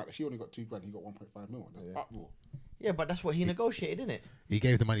later came out that she only got $2,000. He got 1.5 mil. That's uproar. Yeah, but that's what he negotiated, isn't it? He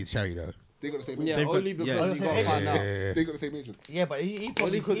gave the money to charity though. They got the same Yeah, agent. only because yeah. he got found out. They got the same agent. Yeah, but he Only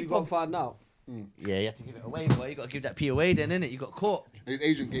probably because he got found out. Yeah, you have to give it away, boy. You got to give that P away, then, innit? You got caught. And his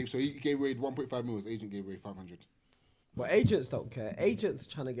agent gave, so he gave Ray 1.5 mil. His agent gave Ray 500. But agents don't care. Agents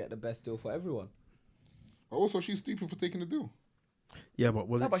trying to get the best deal for everyone. But also, she's stupid for taking the deal. Yeah, but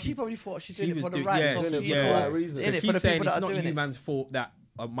was No, it? but she probably thought she's she doing it was for the doing- right yeah, sort of doing it for people. the right reason. Innit? She's For the saying people it's that are not doing you it. man's fault that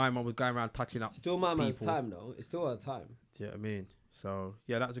my mum was going around touching up. Still my man's people. time though. It's still her time. Do you know what I mean? So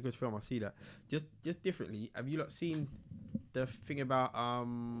yeah, that was a good film. I see that. Just differently. Have you lot seen the thing about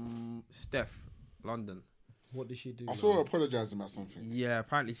Steph London? What did she do? I saw her apologising about something. Yeah,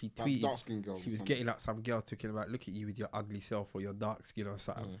 apparently she That tweeted. dark-skinned girl. She was son. getting like some girl talking about, look at you with your ugly self or your dark skin or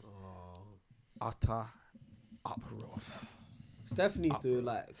something. Utter uproar. Steph needs to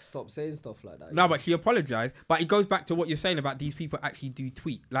like stop saying stuff like that. No, but she apologized. But it goes back to what you're saying about these people actually do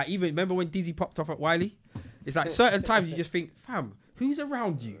tweet. Like even remember when Dizzy popped off at Wiley? It's like certain times you just think, fam, who's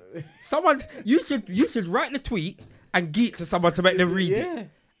around you? Someone you should write the tweet and give it to someone to make them read it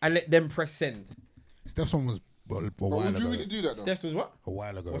and let them press send. Steph's one was a But while would you ago. really do that though? Steph was what? A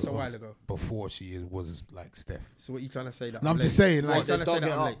while ago. What's It a was while ago? Before she was like Steph. So what you trying to say that? No, I'm just saying, What like, you trying to say dug that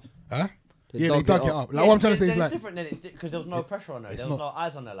it I'm up. late? Huh? They Yeah, they dug dug it it up. up. Like what I'm trying to say is then like, it's different. Then it's because there was no pressure on her. It's There was not- no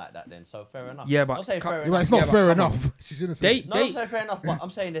eyes on her like that. Then, so fair enough. Yeah, but I'll say cut- fair yeah, enough. but it's not Yeah, but fair come on. enough. She shouldn't They say. No, it's not fair enough. But I'm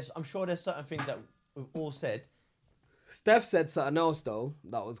saying this. I'm sure there's certain things that we've all said. Steph said something else though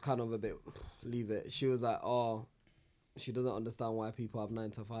that was kind of a bit leave it. She was like, oh, she doesn't understand why people have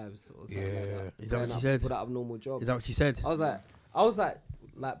 9 to 5s or something like Yeah. that. Is that what Saying she said? People that have normal jobs. Is that what she said? I was like,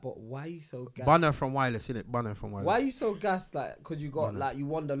 but why are you so gassed? Banner from Wireless, innit? Banner from Wireless. Why are you so gassed? Like, because you got like you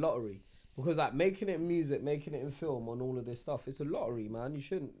won the lottery. Because like making it in music, making it in film, and all of this stuff, it's a lottery, man. You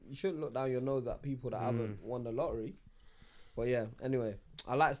shouldn't look down your nose at people that haven't won the lottery. But yeah, anyway,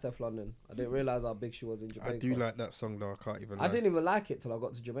 I like Steph London. I didn't realize how big she was in Jamaica. I do like that song though. I can't even. I didn't even like it till I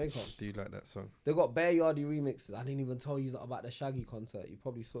got to Jamaica. I do like that song. They got bare Yardie remixes. I didn't even tell you about the Shaggy concert. You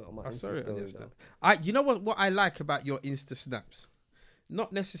probably saw it on my I saw Insta it on story. your though. snap. You know what I like about your Insta snaps?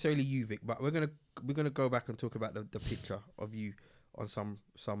 Not necessarily you, Vic, but we're gonna go back and talk about the picture of you on some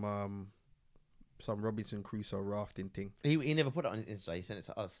Robinson Crusoe rafting thing. He never put it on Insta. He sent it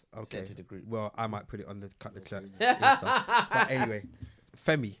to us. He Okay. sent it to the group. Well, I might put it on the Cut the Chat Insta. But anyway,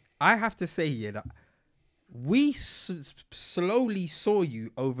 Femi, I have to say here that we slowly saw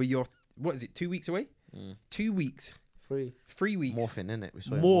you over your what is it? 2 weeks away? 2 weeks, 3 weeks. Morphing, innit? We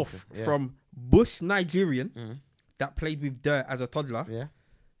saw him Morph morphing. from Bush Nigerian that played with Dirt as a toddler Yeah.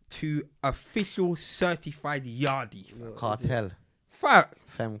 to official certified yardie. Cartel.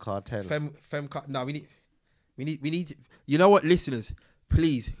 Fem cartel. No, we need. You know what, listeners?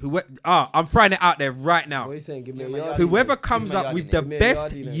 Please, I'm throwing it out there right now. What are you saying? Give me a Give me a Yardie. Whoever name. comes Give me a up with Yardie the name. Give me a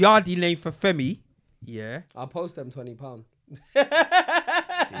best Yardie name. yardie name for Femi, yeah. I'll post them £20.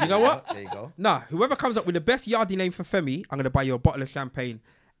 You know what? There you go. Nah, whoever comes up with the best yardie name for Femi, I'm gonna buy you a bottle of champagne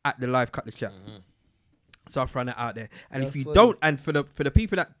at the live Cut the Chat. So I'll throw that out there. And That's if you funny. don't, and for the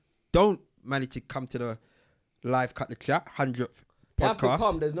people that don't manage to come to the live Cut the Chat 100th You have to podcast,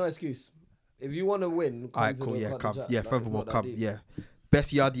 come. There's no excuse. If you want to win, come alright, to cool, the yeah, Cut the come, Chat. yeah, Like, furthermore, it's not come, that deep. yeah.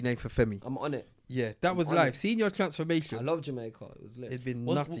 Best yardie name for Femi. I'm on it. Yeah, that was on live. it. Seeing your I transformation, love Jamaica. It was lit. it's been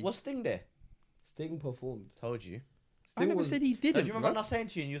What's nutty. Sting there? Sting performed. Told you. I never was- said he No, didn't. do you remember bro. when I was saying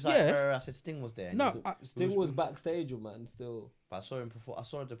to you, and you was like, Yeah. I said Sting was there. and No, you- Sting was backstage, man. Still. but I saw him perform. I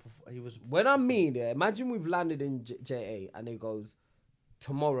saw the he was. When I mean, yeah, imagine we've landed in JA and it goes,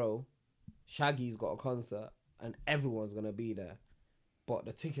 tomorrow, Shaggy's got a concert and everyone's gonna be there, but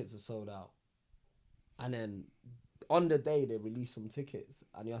the tickets are sold out. And then on the day they released some tickets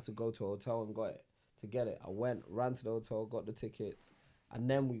and you had to go to a hotel and got it to get it. I went, ran to the hotel, got the tickets, and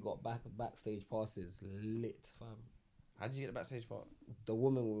then we got backstage passes lit, fam. How did you get the backstage part? The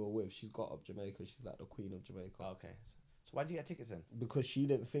woman we were with, she's got up Jamaica. She's like the queen of Jamaica. Oh, okay. So why did you get tickets then? Because she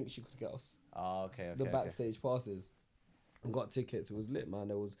didn't think she could get us Oh, okay. the okay. backstage passes and got tickets. It was lit,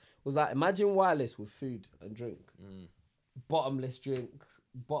 man. It was like, imagine Wireless with food and drink. Bottomless drink,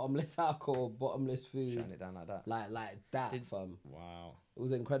 bottomless alcohol, bottomless food. Shutting it down like that. Like that, fam. Wow. It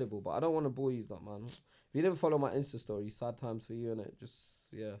was incredible. But I don't want to bore you that, man. If you didn't follow my Insta story, sad times for you, innit? Just,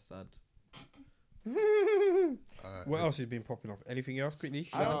 yeah, sad. What else has been popping off? Anything else quickly?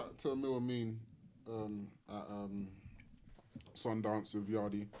 Shout out to Emil Amin at Sundance with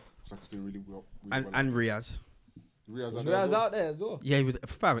Yardi. It's like it's doing really well. Really well. And Riaz. Riaz Was Riaz out there as well? Yeah, he was.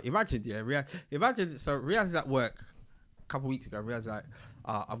 Fam, imagine, yeah, Riaz. Imagine, so Riaz is at work a couple of weeks ago. Riaz is like,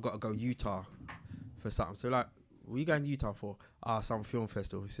 I've got to go Utah for something. So like, what are you going to Utah for? Some film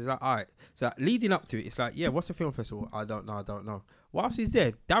festival. So he's like, all right. So like, leading up to it, it's like, yeah, what's the film festival? I don't know. Whilst he's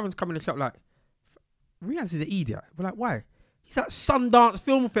there, Darren's coming in the shop like, Riaz is an idiot. We're like, why? He's at Sundance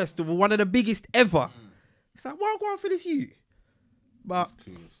Film Festival, one of the biggest ever. It's like, why go on for this you? But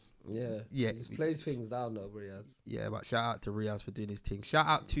Yeah. Yeah. He just plays things down though, Riaz. yeah, but shout out to Riaz for doing his thing. Shout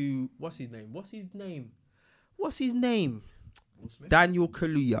out to what's his name? Daniel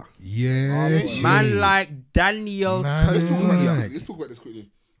Kaluuya. Yeah, Man like Daniel Man Kaluuya. like- Let's talk about this quickly.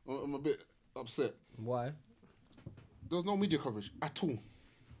 I'm a bit upset. Why? There was no media coverage at all.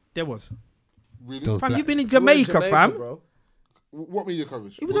 There was. Really? Those Fam, black- you've been in You were in Jamaica, fam. bro. What media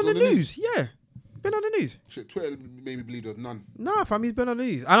coverage? He was on the news. Yeah. Been on the news. Shit, Twitter made me believe there's none. Nah, fam, he's been on the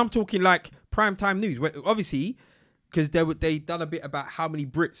news. And I'm talking like prime time news. Where, obviously, because they done a bit about how many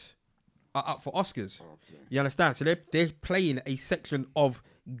Brits are up for Oscars. Okay. You understand? So they're playing a section of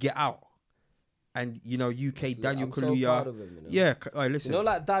Get Out. And, you know, UK, Daniel I'm so Kaluuya. proud of him, you know? Yeah, listen. You know,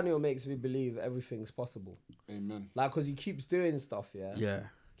 like Daniel makes me believe everything's possible. Amen. Like, because he keeps doing stuff, yeah? Yeah.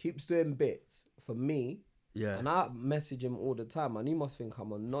 Keeps doing bits for me. Yeah. And I message him all the time, and he must think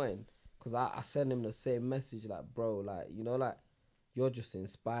I'm annoying. Because I send him the same message, like, bro, like, you know, like, you're just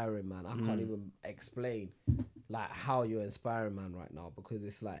inspiring, man. I can't even explain, like, how you're inspiring, man, right now. Because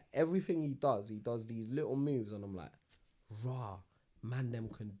it's like, everything he does these little moves, and I'm like, rah, man, them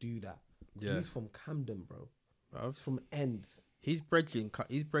can do that. Yeah. He's from Camden, bro. Bro. He's from Ends. His brethren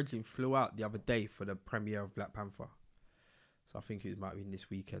flew out the other day for the premiere of Black Panther. So I think it might be this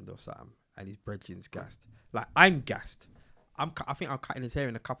weekend or something. And his brethren's gassed. Like, I'm gassed. I think I'm cutting his hair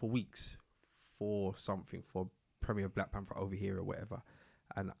in a couple of weeks for something, for premiere of Black Panther over here or whatever.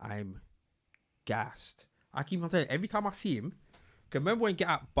 And I'm gassed. I keep on telling you, every time I see him, 'cause remember when Get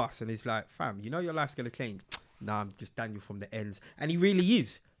Out bus and he's like, fam, you know your life's going to change. Nah, I'm just Daniel from the Ends. And he really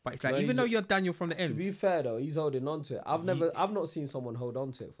is. But it's like, No, even he's though a- you're Daniel from the To Ends, be fair though, he's holding on to it. I've not seen someone hold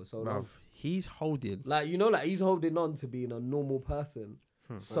on to it for so long. bruv, he's holding. Like, you know, like he's holding on to being a normal person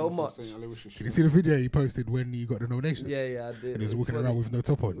so much. Did you see the video he posted when he got the nomination? Yeah, I did. And he was It's walking funny. around with no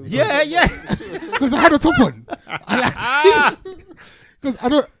top on. Yeah, yeah. Because I had a top on. Because I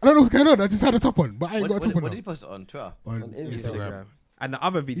don't know what's going on. I just had a top on, but I ain't got a top on. What did he post it on Twitter? On On Instagram. Instagram. And the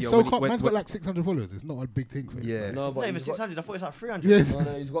other He's video, so when he- calm. when- Man's when- got like 600 followers. It's not a big thing for him. yeah, No, Not but even he's got, 600. I thought it was like 300. Yes. no,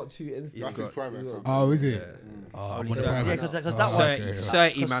 he's got 2 Instagrams. That's his private account. Oh, is it? Oh, Only I'm on the certain- private. Yeah, because that Oh, one. okay.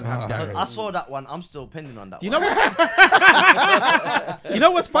 30 man have Ah, that. I saw that one. I'm still pending on that. Do you one. know what? You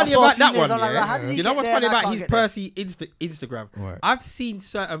know what's funny I saw about that two one? names, I'm like, Yeah? how did he You know get what's there funny and I about can't his get there? Percy Instagram? Right. I've seen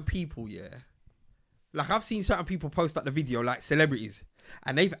certain people, like I've seen certain people post up the video, like celebrities,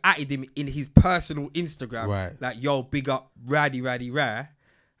 and they've added him in his personal Instagram, Right. like, yo, big up Raddy Rare.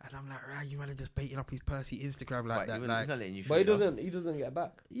 And I'm like, right, you man are just baiting up his Percy Instagram like Right, that. he's Like, not letting you But he shoot it off. doesn't get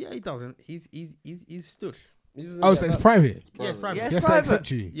back. yeah, he doesn't. He's stush. He doesn't Oh, get so it's back. private. Yeah, it's private. Yeah, it's Yes, I private.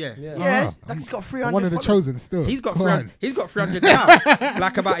 accept you. Yeah. Yeah. Yeah, Ah, like he's got I'm 300. one of the followers. chosen still. He's got Come 300. on. He's got 300 now.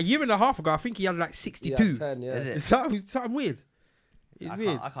 Like about a year and a half ago, I think he had like 62. Yeah, 10, yeah. Is it? It's something weird. It's I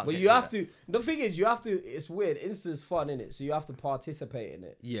weird. can't But get you to have that. to. The thing is, you have to. It's weird. Insta's fun, innit? So you have to participate in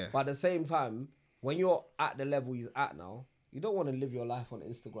it. Yeah. But at the same time, when you're at the level he's at now, you don't want to live your life on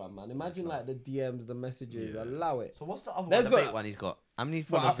Instagram, man. Imagine like the DMs, the messages. Allow it. So what's the other There's one? The got- bait one he's got. How many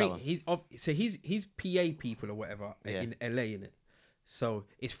Well, I followers? think that one? he's PA people or whatever Yeah. in LA in it. So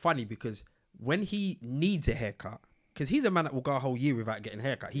it's funny because when he needs a haircut, because he's a man that will go a whole year without getting a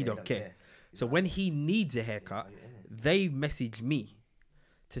haircut, he don't care. So when he needs a haircut, they messaged me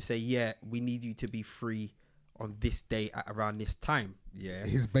to say, yeah, we need you to be free on this day at around this time. Yeah.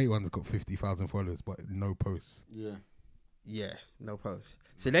 His bait one's got 50,000 followers, but no posts. Yeah. Yeah, no post.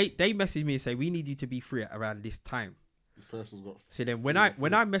 So they messaged me and say, we need you to be free at around this time. This person's got. So then when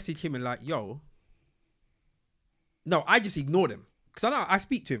I message him and like, yo, no, I just ignored him. Because I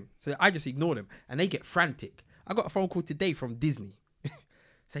speak to him. So I just ignored him. And they get frantic. I got a phone call today from Disney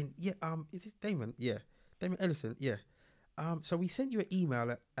saying, yeah, is this Damon? Yeah. Damon Ellison, yeah. So we sent you an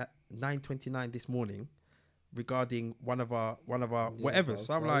email at 9:29 this morning regarding one of our whatever. Bruv,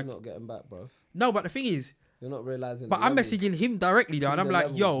 So I'm why like, you not getting back, bruv. no, but the thing is, You're not realizing. but the I'm levels. messaging him directly though, and I'm the like,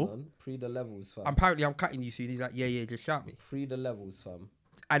 levels, yo, man. Pre the levels, fam. apparently I'm cutting you soon. He's like, yeah, just shout me. Pre the levels, fam.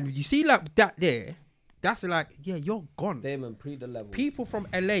 And you see like that there, that's like, yeah, you're gone. Damon, pre the levels. People from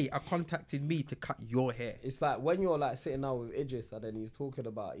LA are contacting me to cut your hair. It's like when you're like sitting down with Idris and then he's talking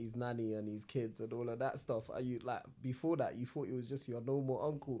about his nanny and his kids and all of that stuff. Are you like before that you thought it was just your normal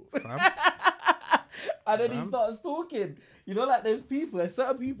uncle? Fam. And then he starts talking. You know, like there's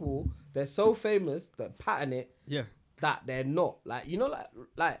certain people, they're so famous, that pattern it Yeah. that they're not. Like, you know,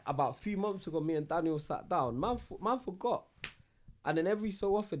 like about a few months ago, me and Daniel sat down. Man forgot. And then every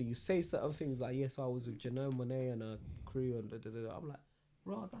so often you say certain things like, yes, I was with Janelle Monáe and a crew and da-da-da. I'm like,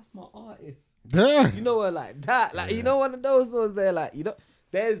 bro, that's my artist. Yeah. You know what, like that. Like, you know, one of those ones there, like, you know,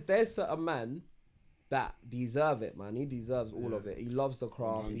 there's certain man that deserve it, man. He deserves all of it. He loves the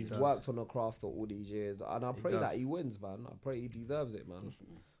craft. He He's does. worked on the craft for all these years. And I pray does. that he wins, man. I pray he deserves it, man.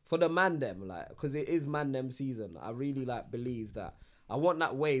 For the man them, like, because it is man them season. I really, like, believe that. I want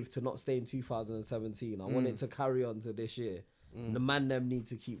that wave to not stay in 2017. I want it to carry on to this year. The man them need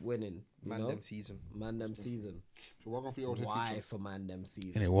to keep winning. You know? them season. Man them season. So walk on for your old head Why teacher. for man them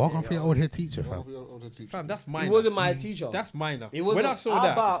season? And walk on for your old head teacher, Walk on fam. for your old head teacher. Fam, that's He minor. wasn't my teacher. That's minor. He wasn't, When I saw how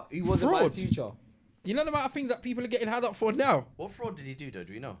that, about he wasn't my fraud. teacher? You know the amount of things that people are getting had up for now? What fraud did he do though?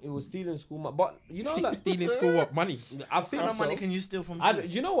 Do we know? It was stealing school money. But you know that Stealing school what? Money. I think How much so. money can you steal from I school? do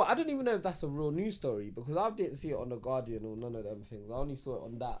you know what? I don't even know if that's a real news story because I didn't see it on the Guardian or none of them things. I only saw it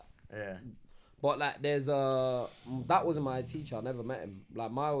on that. Yeah. But like, there's that wasn't my teacher. I never met him.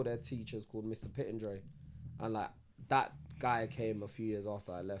 Like my old head teacher's called Mr. Pittendray, and like that guy came a few years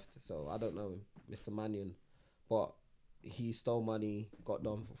after I left. So I don't know him, Mr. Mannion, but he stole money, got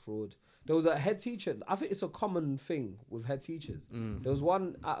done for fraud. There was a head teacher. I think it's a common thing with head teachers. There was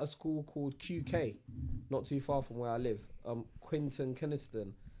one at a school called QK, not too far from where I live, Quinton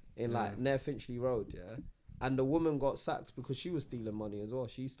Kynaston, in like near Finchley Road, yeah. And the woman got sacked because she was stealing money as well.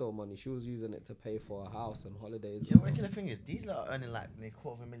 She stole money. She was using it to pay for a house and holidays. Yeah, what the thing is, these lot are earning like nearly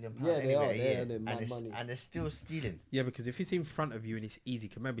 £250,000 Yeah, they anyway are. a They're year, earning mad and, money. and they're still stealing. Yeah, because if it's in front of you and it's easy,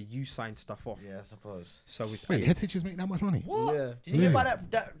 'cause remember, you sign stuff off. Yeah, I suppose. So it's Wait, head teachers make that much money? What? Yeah. Did you hear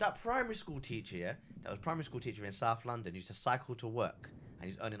about that primary school teacher, yeah? That was primary school teacher in South London. He used to cycle to work and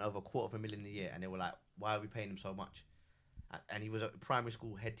he's earning over $250,000 a year. And they were like, why are we paying him so much? And he was a primary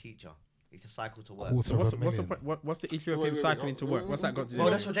school head teacher. He used to cycle to work. So what's the issue of wait, him wait, cycling wait, to wait, work? wait, What's that got to do? Well,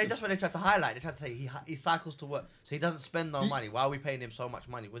 with that's what they tried to highlight. They tried to say he cycles to work, so he doesn't spend no money. Why are we paying him so much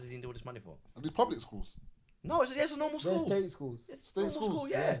money? What does he do all this money for? And these public schools. No, it's a normal They're school. state schools. It's State normal schools. school,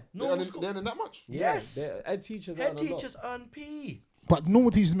 yeah. Yeah. Normal school. They're earning that much? Yes. They're- head teachers. Head earn a lot. teachers earn P. But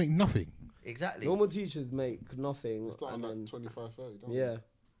normal teachers make nothing. Exactly. Normal teachers make nothing. It's starting And like then, 25, 30. Don't yeah.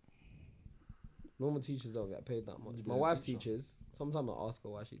 Normal teachers don't get paid that much. My wife teaches. Sometimes I ask her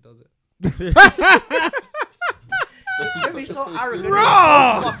why she does it. Don't be so arrogant.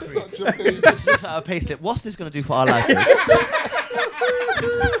 Raw! Such a page. Looks like a payslip. What's this going to do for our life?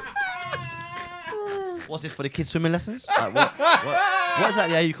 What's this for the kids' swimming lessons? Like, what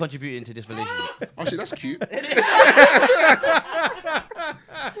exactly are you contributing to this relationship? Actually, that's cute.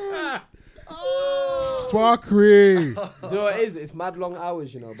 Fuckery. You know what it is? It's mad long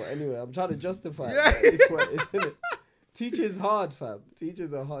hours, you know. But anyway, I'm trying to justify it. It's what it's in it. Teaching's hard, fam.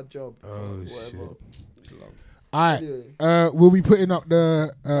 Teaching's a hard job. So Oh, whatever. It's long. All right. Anyway, We'll be putting up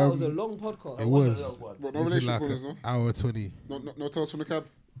the. that was a long podcast. It was. What, no We did relationship like callers, no? an hour 20. No tales from the cab?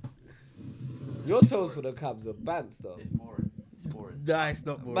 Your tales for the cabs are bants, though. It's boring. It's boring. Nah, it's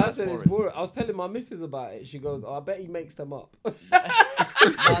not boring. Man said it's boring. I was telling my missus about it. She goes, "Oh, I bet he makes them up." No.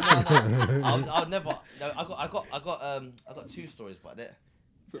 I'll never. No, I got two stories, but they.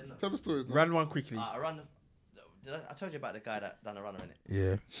 Tell the stories now. Run one quickly. I ran. I told you about the guy that done a runner in it.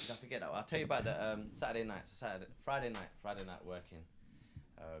 Yeah. Don't forget that. I'll tell you about the Friday night working.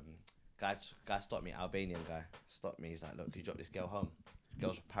 Guy stopped me, Albanian guy stopped me. He's like, look, could you drop this girl home?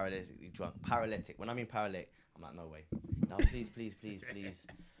 Girl's paralytically drunk. Paralytic. When I mean paralytic, I'm like, no way. No, please.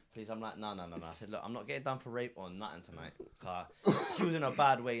 I'm like, no. I said, look, I'm not getting done for rape or nothing tonight. She was in a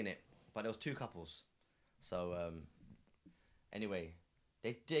bad way in it, but there was two couples. So Anyway,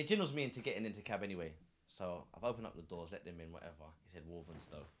 they jinnles me into getting into cab anyway. So I've opened up the doors, let them in, whatever. He said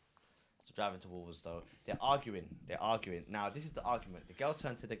Walthamstow. So driving to Walthamstow, they're arguing. Now this is the argument. The girl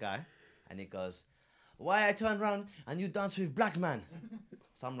turned to the guy, and he goes, "Why I turn around and you dance with black man?"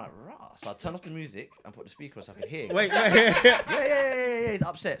 So I'm like, rah. So I turn off the music and put the speaker on so I could hear. Wait. Yeah. He's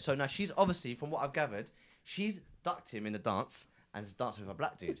upset. So now she's obviously, from what I've gathered, she's ducked him in the dance and is dancing with a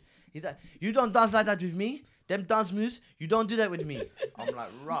black dude. He's like, "You don't dance like that with me. Them dance moves, you don't do that with me." I'm like,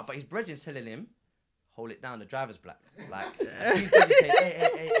 rah. But his brethren's telling him, "Hold it down, the driver's black." Like, he's saying,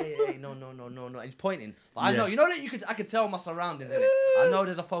 hey, no. And he's pointing. But I know, like, I could tell my surroundings, innit? I know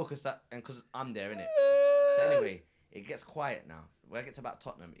there's a focus and because I'm there, innit? So anyway, it gets quiet now. When I get to about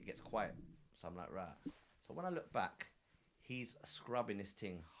Tottenham, it gets quiet. So I'm like, right. So when I look back, he's scrubbing this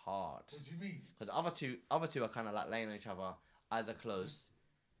thing hard. What do you mean? Because the other two are kind of like laying on each other, eyes are closed.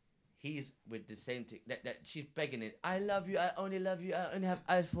 He's with the same thing. That she's begging it. "I love you. I only love you. I only have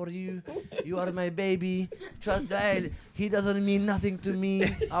eyes for you. You are my baby. Trust me. He doesn't mean nothing to me."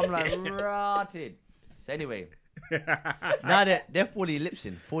 I'm like, rotted. So anyway, now they're fully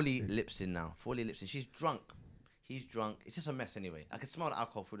lip-synced now. Fully lip-synced. She's drunk. He's drunk. It's just a mess anyway. I can smell the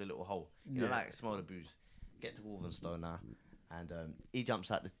alcohol through the little hole. You know, like smell the booze. Get to Walthamstow now, and he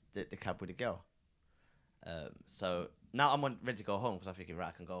jumps out the cab with the girl. So now I'm ready to go home because I'm thinking, right,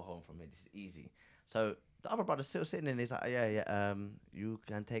 I can go home from here. This is easy. So the other brother's still sitting in. He's like, yeah. You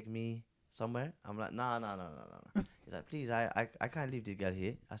can take me somewhere. I'm like, no. He's like, please, I can't leave this girl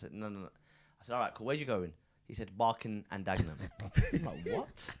here. I said, no. I said, all right, cool. Where you going? He said, Barking and Dagenham. I'm like,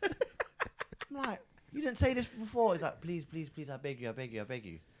 what? I'm like, you didn't say this before. He's like, please, I beg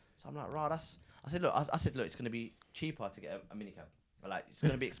you. So I'm like, right, I said, look, it's going to be cheaper to get a minicab. Like, it's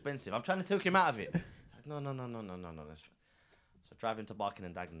going to be expensive. I'm trying to talk him out of it. No. So driving to Barking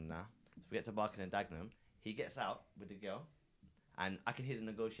and Dagenham now. So we get to Barking and Dagenham. He gets out with the girl, and I can hear the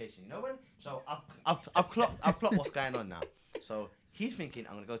negotiation. You know when? So I've clocked what's going on now. So he's thinking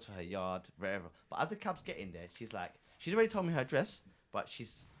I'm gonna go to her yard, wherever. But as the cab's getting there, she's already told me her address, but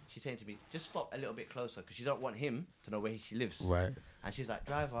she's saying to me, just stop a little bit closer because she don't want him to know where she lives. Right. And she's like,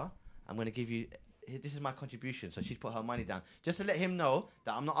 driver, I'm gonna give you. This is my contribution. So she's put her money down just to let him know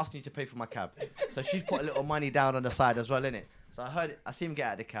that I'm not asking you to pay for my cab. So she's put a little money down on the side as well, innit? So I see him get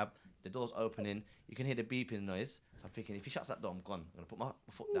out of the cab. The door's opening. You can hear the beeping noise. So I'm thinking, if he shuts that door, I'm gone. I'm gonna put my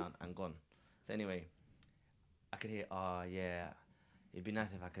foot down and gone. So anyway, I could hear, oh yeah, it'd be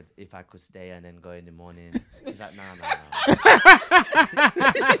nice if I could stay and then go in the morning. She's like, no.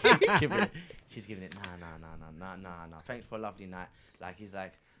 She's giving it, no. Thanks for a lovely night. Like he's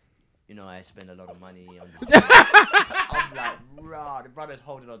like, I spend a lot of money on I'm like, rah, the brother's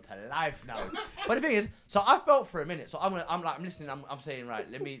holding on to life now. But the thing is, so I felt for a minute. So I'm listening. I'm saying, right,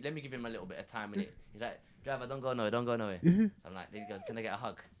 let me give him a little bit of time in it. He's like, driver, don't go nowhere. So I'm like, then he goes, can I get a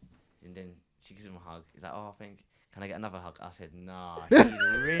hug? And then she gives him a hug. He's like, oh, can I get another hug? I said, nah. He's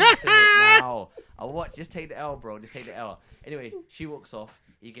rinsing it now. Just take the L, bro. Just take the L. Anyway, she walks off.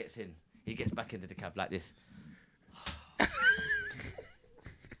 He gets in. He gets back into the cab like this.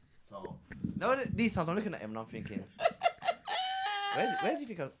 So, these times I'm looking at him and I'm thinking, where's he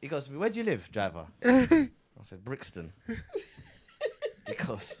think? He goes to me, where do you live, driver? I said, Brixton. He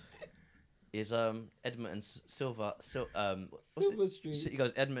goes, is Edmonton Silver Street. He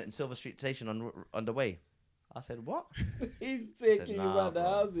goes, Edmonton Silver Street station on the way. I said, what? He's taking you around the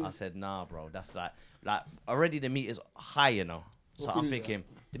houses. I said, nah, bro. That's like already the meter's high, So I'm thinking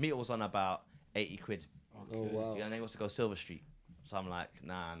the meter was on about 80 quid. Okay. Oh wow. And he wants to go Silver Street. So I'm like,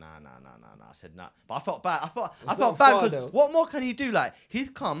 nah. I said, nah. But I felt bad. I felt bad because what more can he do? Like, he's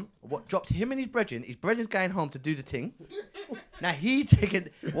come, dropped him and his brethren's going home to do the thing. Now he taking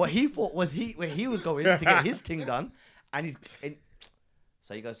what he thought was where he was going to get his thing done.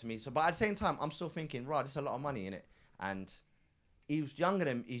 So he goes to me. So, but at the same time, I'm still thinking, right, this is a lot of money in it. And he's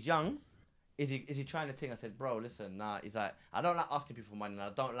young. Is he trying to think? I said, bro, listen, nah. He's like, I don't like asking people for money and I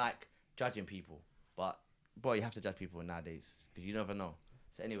don't like judging people. But bro, you have to judge people nowadays because you never know.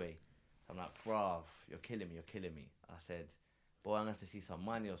 So anyway, I'm like, bruv, you're killing me. I said, boy, I'm going to have to see some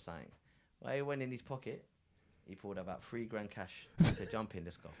money or something. Well, he went in his pocket. He pulled about $3,000 cash. I said, jump in,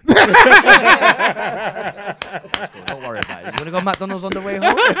 let's go. Let's go. Don't worry about it. You want to go McDonald's on the way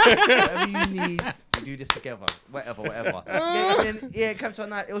home? Whatever you need, we'll do this together. Whatever. It came to a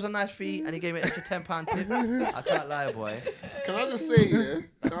nice, it was a nice fee, and he gave me an extra £10 tip. I can't lie, boy. Can I just say,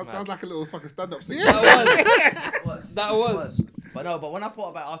 that was like a little fucking stand-up scene. That was. But when I thought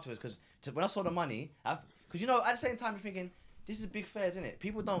about it afterwards, because when I saw the money, because at the same time, you're thinking, this is big fairs, isn't it?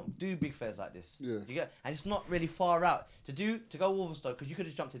 People don't do big fairs like this. Yeah. And it's not really far out to go Walthamstow because you could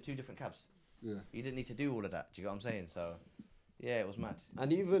have jumped in 2 different cabs. Yeah. You didn't need to do all of that. Do you get what I'm saying? So, Yeah, it was mad.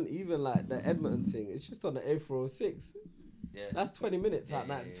 And even like the Edmonton thing, it's just on the A406. Yeah. That's 20 minutes at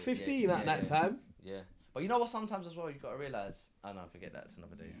night, 15 at that time. Yeah. But you know what? Sometimes as well, you got to realise. Oh no, forget that. It's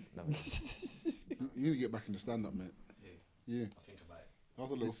another day. You need to get back into stand up, mate. Yeah. Think about it. That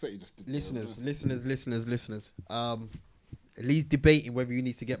was a little set you just did. Listeners. Lee's debating whether he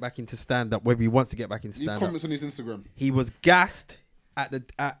needs to get back into stand up, whether he wants to get back into Leave stand up. comments on his Instagram. He was gassed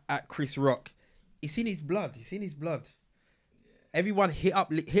at Chris Rock. He's seen his blood. Everyone hit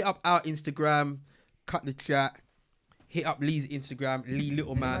up our Instagram, cut the chat, hit up Lee's Instagram, Lee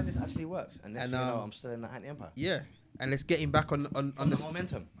Little Man. This actually works, and next thing you know, I'm still in the anti-empire. Yeah, and let's get him back on the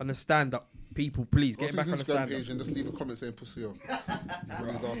momentum. On the stand up. People, please get him back on the Instagram stand page up. and just leave a comment saying pussy on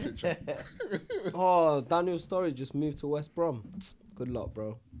his last picture. Oh, Daniel Storey just moved to West Brom. Good luck,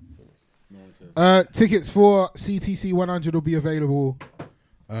 bro. No one cares. Tickets for CTC 100 will be available.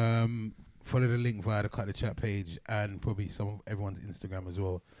 Follow the link via the Cut the Chat page and probably some of everyone's Instagram as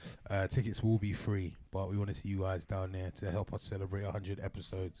well. Tickets will be free, but we want to see you guys down there to help us celebrate 100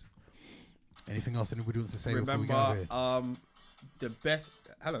 episodes. Anything else anybody wants to say before we get out of here? The best.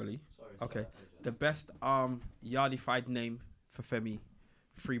 Hello, Lee. Okay. The best yardified name for Femi.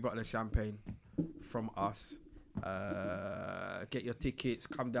 3 bottle of champagne from us. Get your tickets,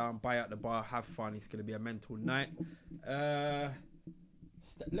 come down, buy out the bar, have fun. It's gonna be a mental night.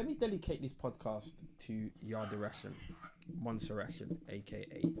 Let me dedicate this podcast to Yardirashan, Monserashan,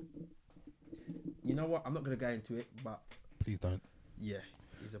 aka. You know what? I'm not gonna go into it, but Please don't. yeah,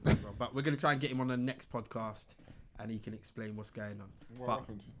 he's a bad one. But we're gonna try and get him on the next podcast, and he can explain what's going on. What but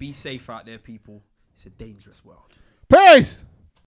happened? be safe out there, people. It's a dangerous world. Peace!